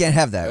can't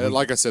have that.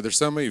 Like I said, there's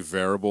so many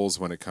variables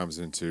when it comes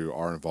into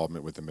our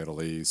involvement with the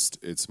Middle East.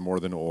 It's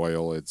more than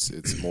oil.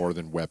 It's more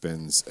than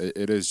weapons.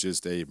 It is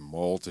just a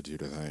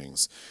multitude of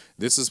things.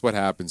 This is what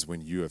happens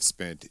when you have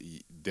spent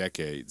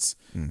decades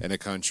in a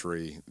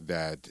country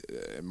that,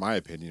 in my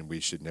opinion, we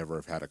should never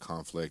have had a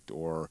conflict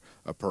or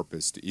a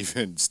purpose to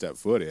even step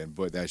foot in.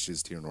 But that's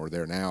just here nor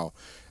there now.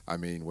 I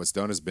mean, what's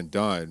done has been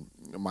done.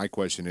 My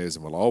question is,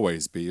 and will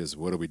always be, is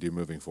what do we do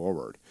moving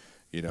forward?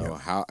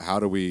 How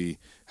do we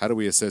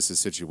assess the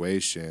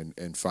situation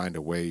and find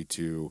a way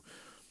to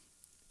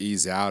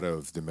ease out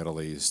of the Middle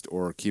East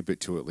or keep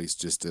it to at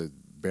least just a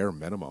bare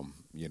minimum?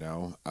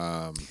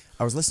 I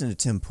was listening to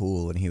Tim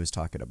Pool, and he was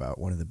talking about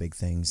one of the big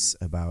things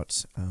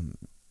about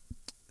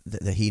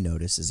that he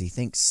noticed is he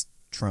thinks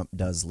Trump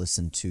does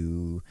listen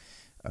to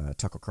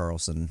Tucker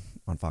Carlson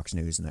on Fox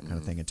News and that kind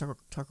of thing. And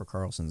Tucker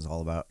Carlson is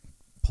all about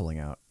pulling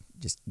out.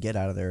 Just get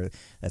out of there.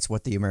 That's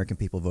what the American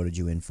people voted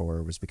you in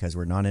for, was because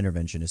we're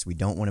non-interventionists. We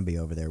don't want to be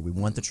over there. We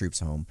want the troops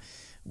home.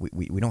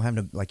 We don't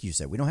have, like you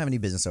said, we don't have any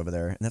business over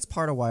there. And that's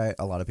part of why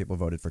a lot of people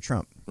voted for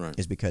Trump,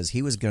 is because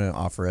he was going to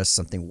offer us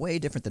something way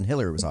different than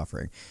Hillary was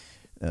offering.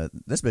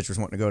 This bitch was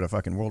wanting to go to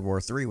fucking World War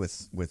III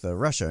with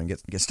Russia and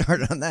get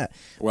started on that.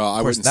 Well,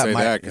 I wouldn't say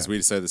that because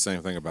we'd say the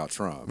same thing about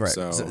Trump. Right.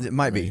 So it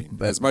might be.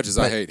 But, as much as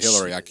I hate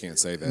Hillary, I can't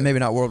say that. Maybe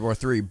not World War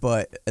III,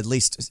 but at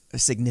least a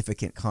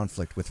significant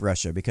conflict with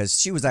Russia because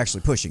she was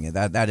actually pushing it.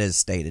 That is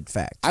stated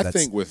fact. I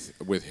think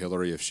with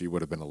Hillary, if she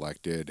would have been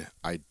elected,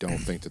 I don't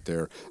think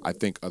that I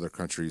think other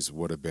countries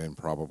would have been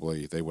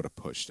they would have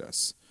pushed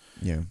us.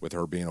 Yeah. With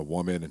her being a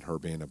woman and her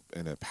being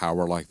in a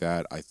power like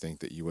that, I think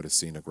that you would have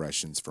seen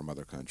aggressions from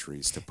other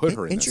countries to put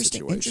her in that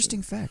situation.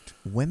 Interesting fact.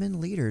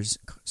 Women leaders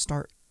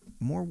start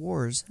more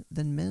wars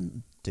than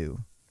men do.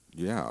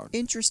 Yeah.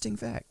 Interesting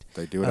fact.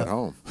 They do it at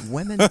home.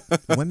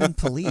 Women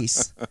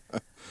police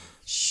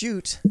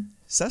shoot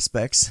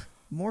suspects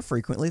more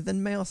frequently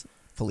than male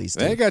police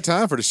do. They ain't got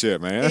time for the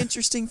shit, man.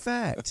 Interesting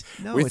fact.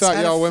 No, we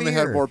thought y'all women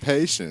fear. had more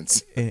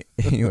patience.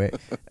 Anyway,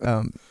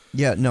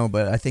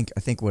 but I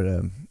think what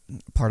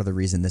part of the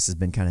reason this has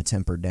been kind of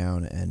tempered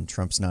down and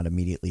Trump's not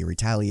immediately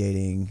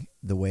retaliating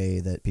the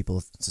way that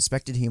people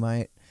suspected he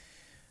might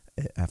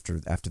after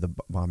the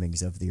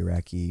bombings of the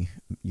Iraqi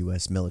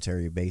U.S.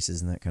 military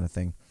bases and that kind of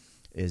thing,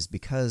 is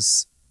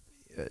because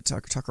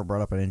Tucker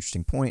brought up an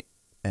interesting point,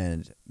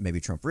 and maybe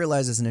Trump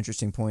realizes an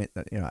interesting point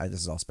that,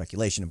 this is all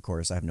speculation, of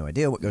course. I have no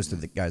idea what goes through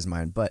the guy's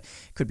mind, but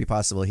it could be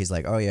possible he's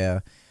like, oh yeah,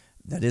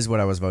 that is what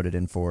I was voted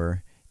in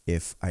for.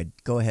 If I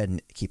go ahead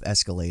and keep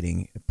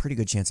escalating, a pretty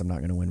good chance I'm not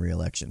going to win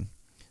re-election.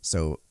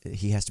 So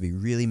he has to be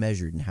really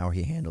measured in how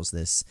he handles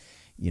this.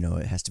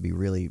 It has to be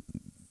really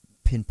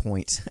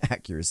pinpoint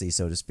accuracy,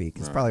 so to speak.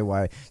 It's probably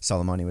why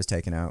Soleimani was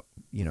taken out,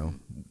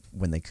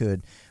 when they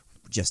could,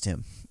 just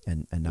him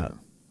and not,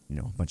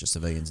 a bunch of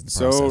civilians in the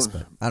process.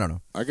 But I don't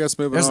know. I guess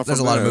there's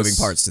a lot of moving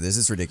parts to this.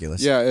 It's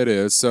ridiculous. Yeah, it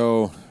is.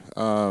 So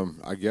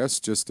I guess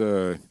just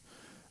a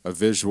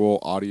visual,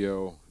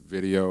 audio,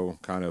 video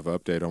kind of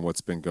update on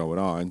what's been going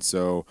on.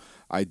 So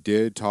I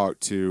did talk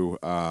to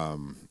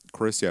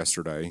Chris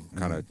yesterday,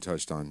 kind of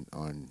touched on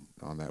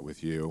that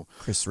with you.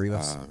 Chris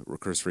Rivas.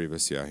 Chris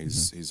Rivas, yeah.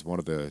 He's one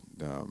of the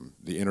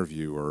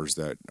interviewers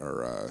that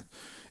are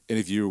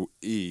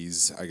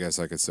interviewees, I guess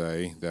I could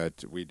say,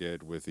 that we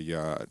did with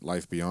the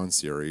Life Beyond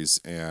series,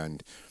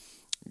 and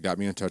got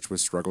me in touch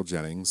with Struggle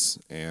Jennings,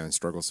 and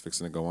Struggle's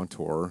fixing to go on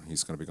tour.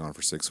 He's going to be gone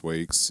for 6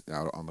 weeks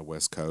out on the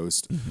West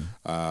Coast.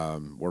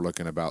 We're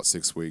looking about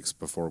 6 weeks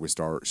before we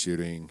start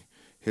shooting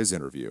his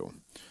interview.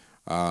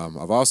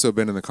 I've also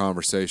been in the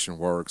conversation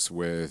works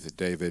with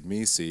David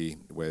Meese,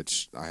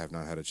 which I have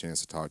not had a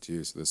chance to talk to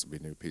you, so this will be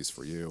a new piece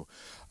for you,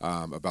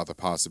 about the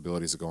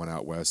possibilities of going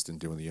out west and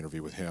doing the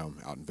interview with him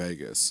out in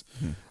Vegas.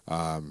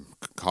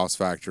 Cost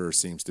factor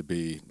seems to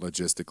be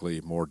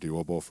logistically more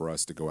doable for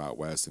us to go out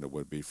west than it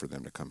would be for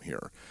them to come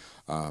here.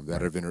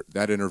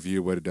 That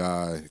interview would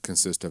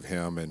consist of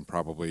him and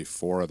probably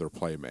 4 other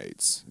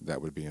playmates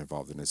that would be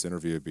involved in this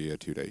interview. It would be a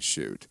 2-day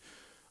shoot.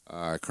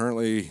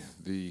 Currently,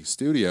 the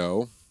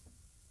studio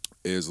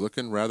is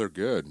looking rather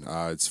good.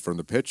 It's from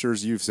the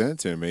pictures you've sent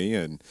to me,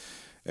 and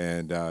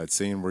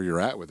seeing where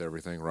you're at with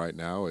everything right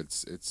now.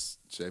 It's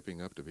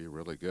shaping up to be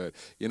really good.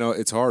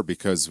 It's hard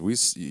because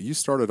you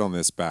started on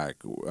this back.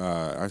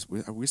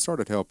 We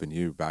started helping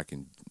you back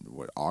in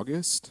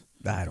August.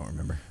 I don't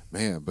remember.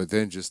 Man, but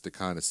then just to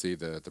kind of see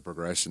the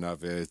progression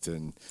of it,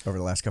 and over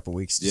the last couple of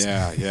weeks.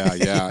 Yeah.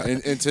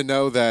 and to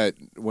know that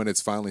when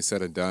it's finally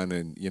said and done,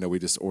 and we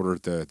just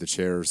ordered the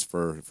chairs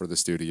for the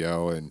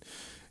studio, and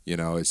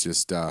it's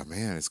just,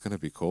 man, it's going to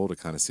be cool to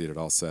kind of see it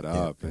all set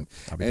up. Yeah, and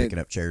I'll be picking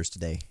up chairs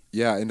today.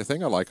 Yeah, and the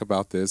thing I like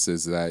about this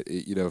is that,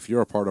 if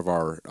you're a part of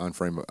our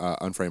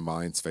Unframed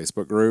Minds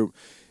Facebook group,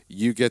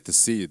 you get to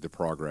see the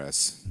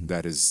progress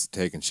that has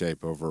taken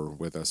shape over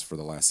with us for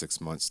the last 6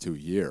 months to a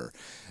year.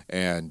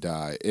 And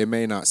it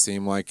may not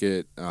seem like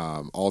it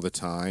all the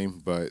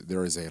time, but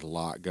there is a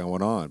lot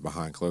going on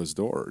behind closed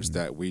doors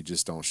that we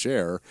just don't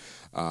share.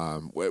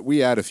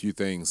 We add a few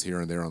things here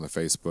and there on the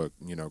Facebook,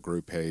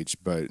 group page,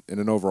 but in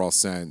an overall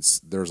sense,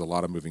 there's a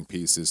lot of moving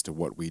pieces to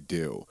what we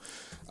do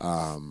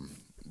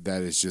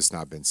that has just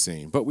not been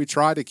seen. But we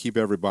try to keep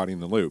everybody in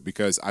the loop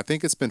because I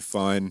think it's been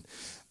fun.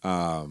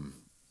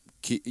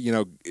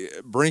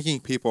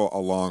 Bringing people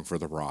along for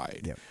the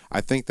ride. Yep.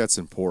 I think that's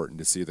important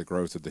to see the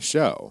growth of the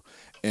show.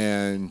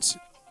 And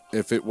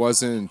if it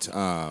wasn't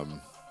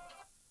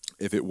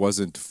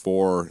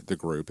for the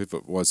group, if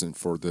it wasn't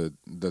for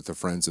the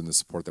friends and the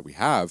support that we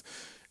have,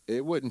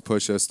 it wouldn't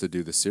push us to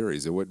do the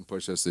series. It wouldn't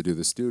push us to do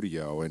the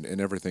studio and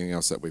everything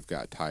else that we've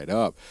got tied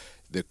up.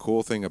 The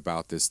cool thing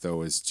about this,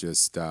 though, is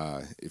just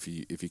if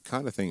you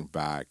kind of think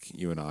back,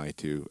 you and I,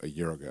 to a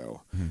year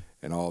ago,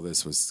 and all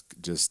this was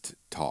just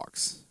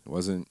talks. It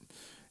wasn't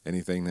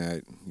anything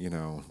that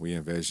we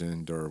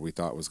envisioned or we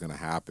thought was going to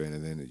happen,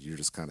 and then you're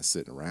just kind of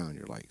sitting around.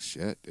 You're like,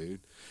 shit,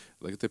 dude.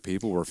 Look at the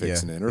people we're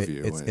fixing to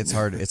interview. It's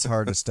hard. It's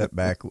hard to step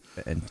back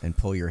and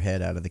pull your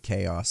head out of the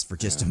chaos for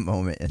just a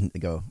moment and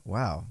go,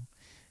 wow.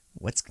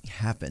 What's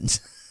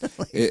happened?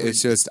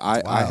 It's just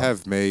I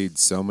have made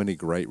so many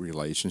great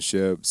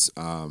relationships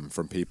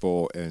from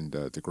people in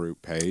the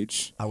group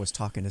page. I was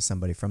talking to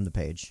somebody from the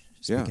page.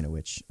 Speaking of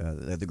which,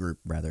 the group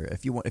rather.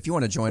 If you want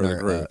to join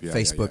our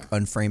Facebook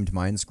Unframed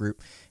Minds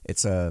group,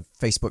 it's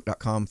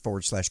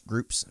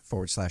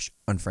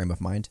facebook.com/groups/Unframe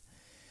of Mind.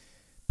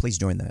 Please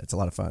join that. It's a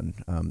lot of fun.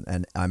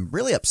 And I'm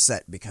really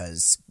upset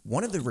because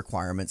one of the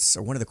requirements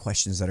or one of the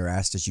questions that are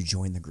asked as you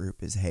join the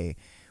group is, hey,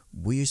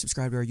 will you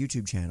subscribe to our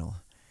YouTube channel?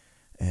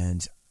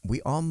 And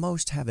we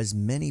almost have as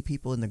many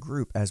people in the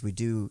group as we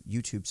do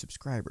YouTube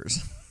subscribers.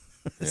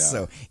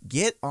 So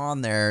get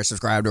on there,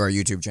 subscribe to our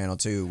YouTube channel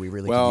too. We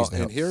really could use the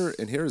help.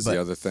 Here's the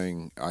other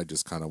thing I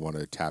just kind of want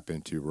to tap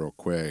into real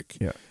quick.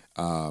 Yeah.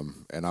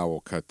 And I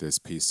will cut this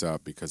piece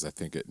up because I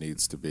think it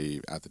needs to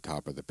be at the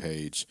top of the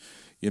page.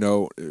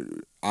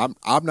 I'm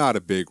not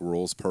a big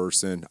rules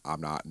person.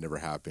 Never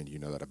have been. You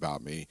know that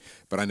about me.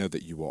 But I know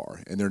that you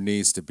are. And there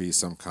needs to be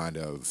some kind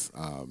of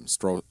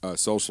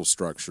social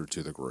structure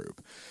to the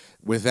group.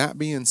 With that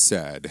being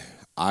said,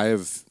 I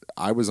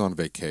was on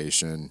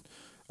vacation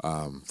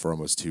for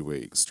almost 2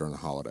 weeks during the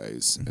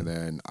holidays, and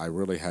then I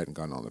really hadn't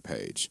gone on the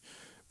page.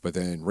 But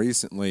then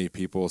recently,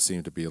 people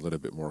seem to be a little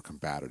bit more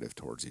combative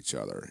towards each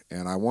other,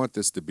 and I want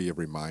this to be a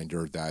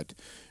reminder that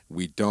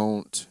we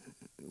don't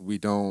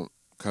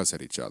cuss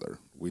at each other.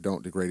 We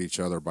don't degrade each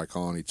other by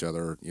calling each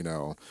other,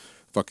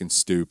 fucking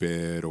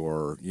stupid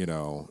or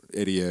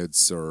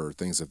idiots or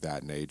things of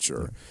that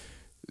nature.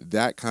 Yeah.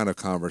 That kind of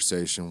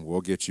conversation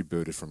will get you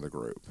booted from the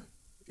group.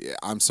 Yeah,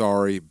 I'm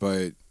sorry,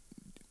 but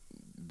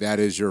that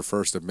is your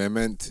First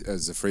Amendment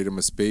as a freedom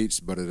of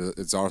speech, but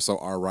it's also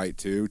our right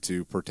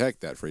to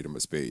protect that freedom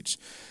of speech.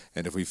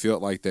 And if we feel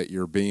like that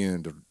you're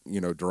being,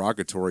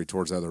 derogatory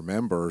towards other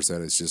members,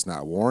 that it's just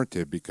not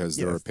warranted because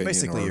their opinion.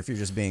 Basically, if you're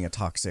just being a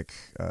toxic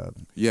member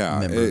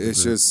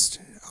it's just,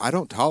 I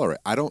don't tolerate.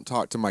 I don't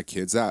talk to my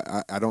kids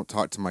I don't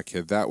talk to my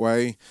kid that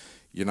way.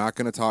 You're not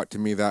going to talk to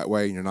me that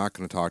way, and you're not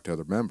going to talk to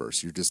other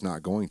members. You're just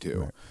not going to.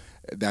 Right.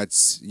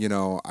 That's,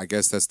 I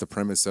guess that's the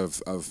premise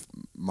of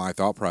my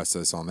thought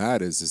process on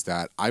that is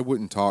that I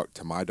wouldn't talk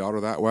to my daughter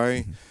that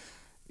way. Mm-hmm.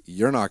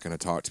 You're not going to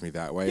talk to me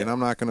that way, and I'm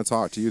not going to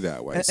talk to you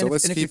that way. So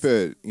let's keep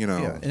it,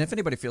 Yeah, and if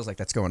anybody feels like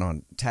that's going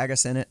on, tag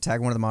us in it.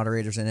 Tag one of the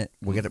moderators in it.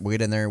 We'll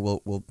get in there.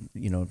 We'll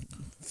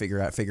figure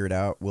it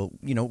out.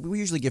 We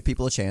usually give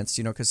people a chance,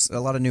 because a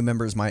lot of new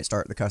members might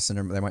start the cussing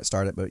or they might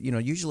start it, but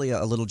usually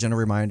a little gentle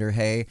reminder.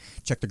 Hey,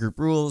 check the group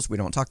rules. We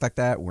don't talk like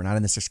that. We're not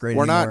in this grade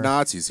anymore. We're not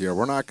Nazis here.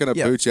 We're not going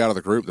to boot you out of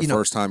the group the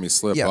first time you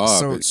slip up.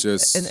 So, it's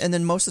just and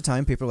then most of the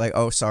time people are like,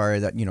 oh, sorry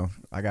that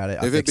I got it.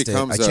 I fixed it.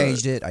 I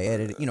changed it. I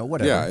edited it.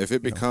 Whatever. Yeah, if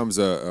it becomes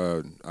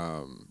a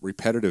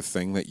repetitive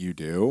thing that you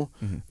do,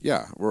 mm-hmm.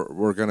 Yeah,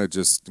 we're gonna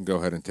just go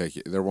ahead and take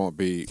it. There won't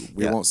be.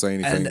 We won't say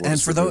anything.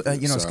 And for those,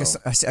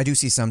 because I do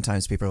see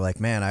sometimes people are like,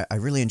 man, I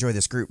really enjoy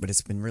this group, but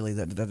it's been really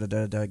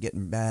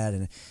getting bad,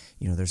 and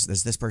there's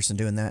this person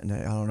doing that, and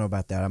I don't know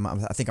about that.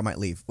 I think I might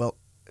leave. Well,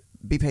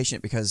 be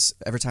patient because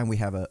every time we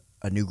have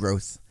a new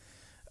growth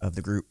of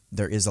the group,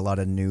 there is a lot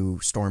of new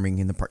storming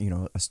in the part. A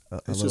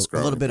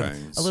little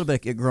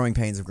bit of growing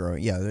pains of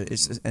growing. Yeah,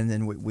 and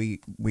then we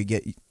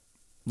get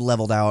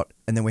leveled out,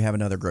 and then we have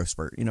another growth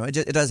spurt.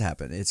 It does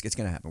happen. It's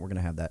going to happen. We're going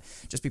to have that.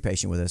 Just be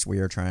patient with us. We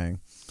are trying.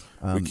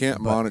 We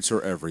can't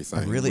monitor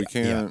everything. We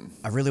can't. Yeah,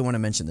 I really want to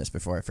mention this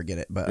before I forget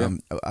it. But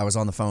I was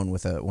on the phone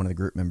with one of the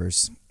group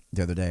members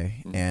the other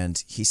day, mm-hmm.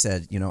 and he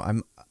said,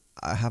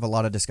 I have a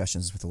lot of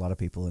discussions with a lot of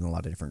people in a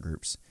lot of different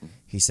groups. Mm-hmm.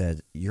 He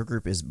said, your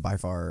group is by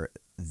far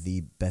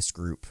the best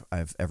group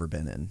I've ever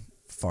been in,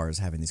 as far as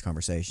having these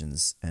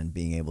conversations and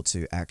being able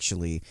to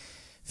actually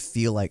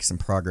feel like some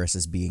progress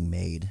is being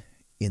made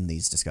in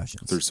these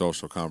discussions through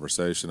social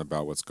conversation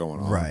about what's going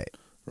on. Right.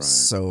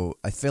 So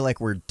I feel like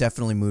we're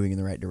definitely moving in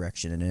the right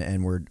direction,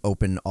 and we're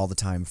open all the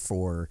time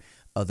for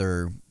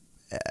other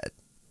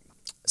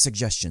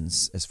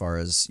suggestions as far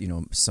as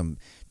some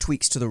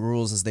tweaks to the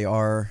rules as they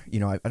are.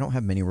 I don't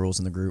have many rules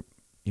in the group.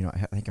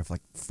 I think I have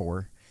like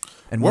 4.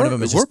 And one of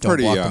them is just don't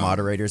block the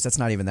moderators. That's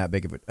not even that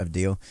big of a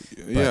deal.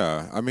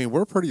 Yeah, I mean,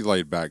 we're pretty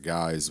laid back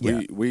guys.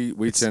 Yeah,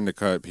 we tend to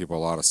cut people a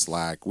lot of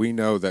slack. We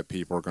know that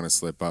people are going to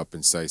slip up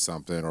and say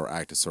something or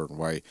act a certain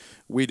way.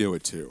 We do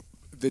it too.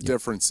 The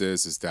difference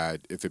is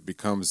that if it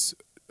becomes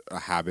a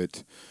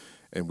habit,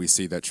 and we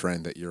see that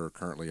trend that you're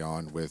currently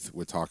on with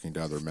talking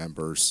to other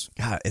members.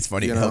 God, it's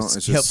funny. It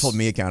helps hold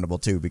me accountable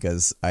too,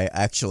 because I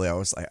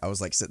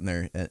was like sitting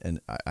there and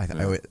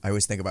I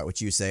always think about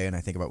what you say, and I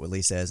think about what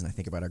Lee says, and I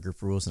think about our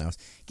group rules, and I was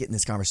getting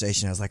this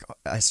conversation. I was like,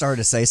 I started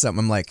to say something.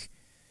 I'm like,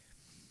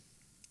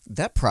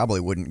 that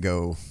probably wouldn't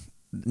go.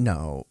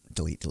 No,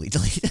 delete.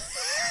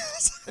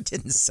 I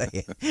didn't say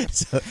it.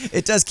 So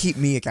it does keep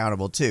me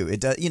accountable too.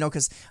 It does,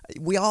 because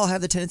we all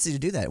have the tendency to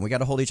do that, and we got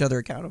to hold each other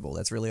accountable.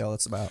 That's really all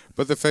it's about.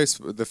 But the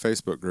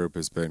Facebook group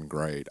has been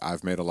great.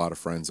 I've made a lot of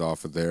friends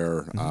off of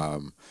there.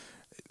 Mm-hmm.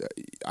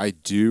 I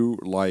do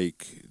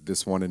like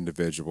this one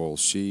individual.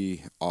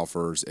 She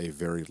offers a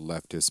very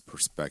leftist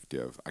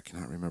perspective. I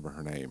cannot remember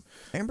her name.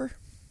 Amber?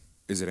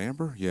 Is it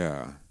Amber?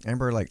 Yeah.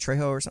 Amber, like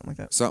Trejo or something like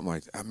that? Something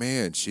like that.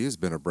 Man, she has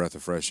been a breath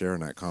of fresh air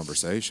in that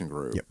conversation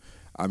group. Yep.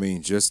 I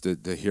mean, just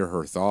to hear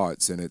her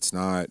thoughts, and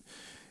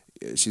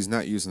she's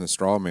not using the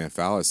straw man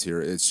fallacy here.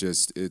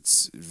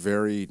 It's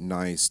very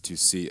nice to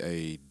see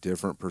a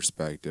different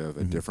perspective,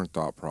 a different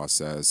thought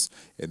process,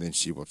 and then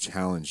she will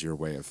challenge your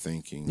way of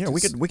thinking. Yeah,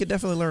 we could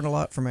definitely learn a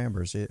lot from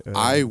Amber's.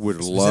 I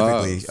would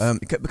love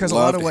because a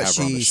lot of what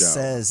she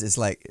says is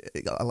like,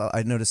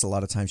 I notice a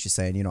lot of times she's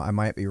saying, I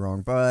might be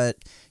wrong, but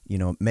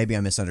maybe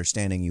I'm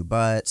misunderstanding you,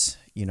 but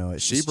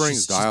she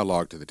brings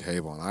dialogue to the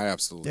table, and I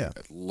absolutely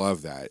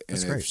love that.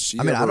 That's great.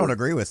 I don't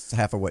agree with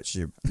half of what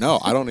she. No,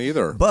 I don't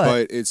either.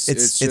 but it's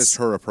just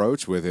her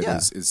approach with it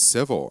is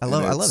civil. I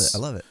love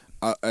it.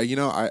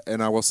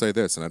 I will say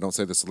this, and I don't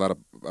say this about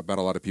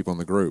a lot of people in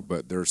the group,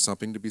 but there's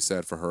something to be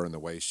said for her and the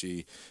way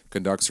she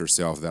conducts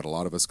herself that a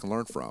lot of us can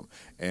learn from.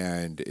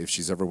 And if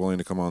she's ever willing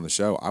to come on the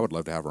show, I would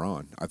love to have her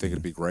on. I think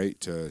it'd be great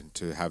to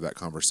have that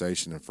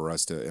conversation and for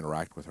us to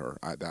interact with her.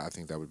 I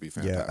think that would be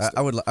fantastic.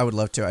 Yeah, I would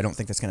love to. I don't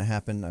think that's going to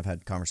happen. I've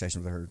had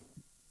conversations with her,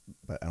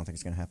 but I don't think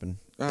it's going to happen.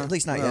 At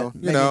least not yet.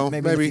 Maybe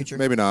in the future.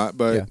 Maybe not.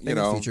 But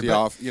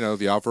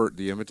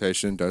the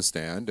invitation does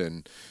stand,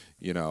 and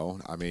You know,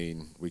 I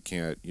mean, we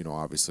can't,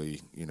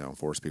 obviously,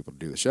 force people to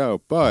do the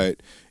show,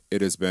 but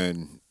it's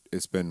been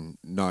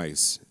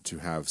nice to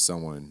have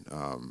someone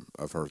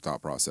of her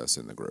thought process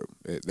in the group.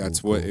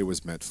 That's what it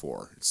was meant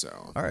for.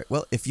 So, all right.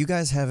 Well, if you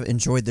guys have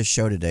enjoyed this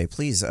show today,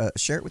 please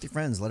share it with your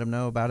friends. Let them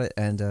know about it,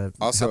 and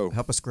also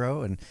help us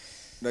grow. And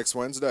next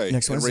Wednesday,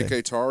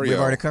 Enrique Tarrio. We've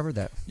already covered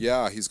that.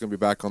 Yeah, he's going to be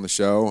back on the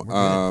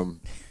show.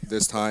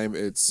 This time,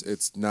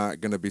 it's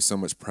not going to be so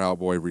much Proud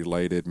Boy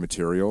related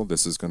material.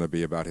 This is going to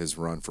be about his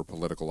run for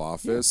political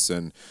office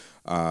and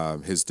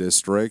his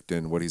district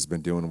and what he's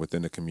been doing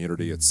within the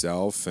community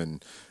itself.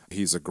 And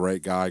he's a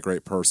great guy,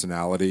 great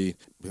personality.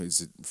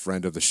 He's a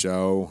friend of the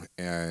show,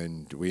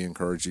 and we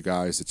encourage you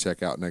guys to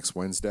check out next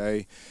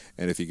Wednesday.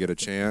 And if you get a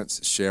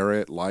chance, share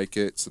it, like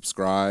it,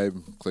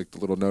 subscribe, click the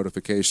little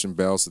notification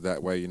bell so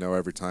that way you know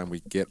every time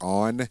we get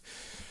on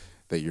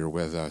that you're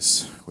with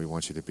us. We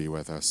want you to be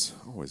with us.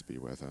 Always be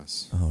with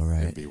us. All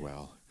right. And be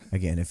well.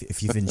 Again,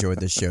 if you've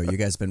enjoyed this show, you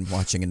guys have been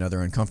watching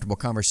another Uncomfortable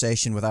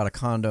Conversation Without a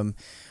Condom.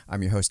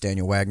 I'm your host,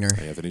 Daniel Wagner.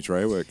 Anthony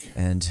Trawick.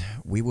 And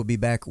we will be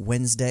back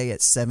Wednesday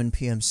at 7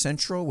 p.m.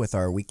 Central with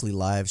our weekly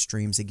live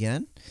streams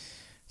again.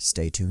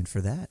 Stay tuned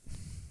for that.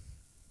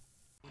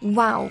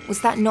 Wow,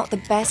 was that not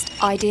the best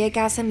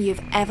ideagasm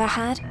you've ever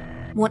had?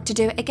 Want to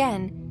do it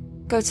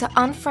again? Go to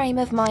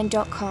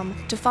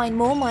unframeofmind.com to find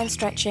more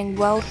mind-stretching,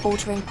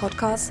 world-altering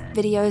podcasts,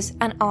 videos,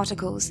 and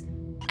articles,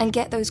 and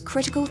get those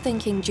critical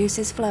thinking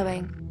juices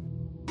flowing.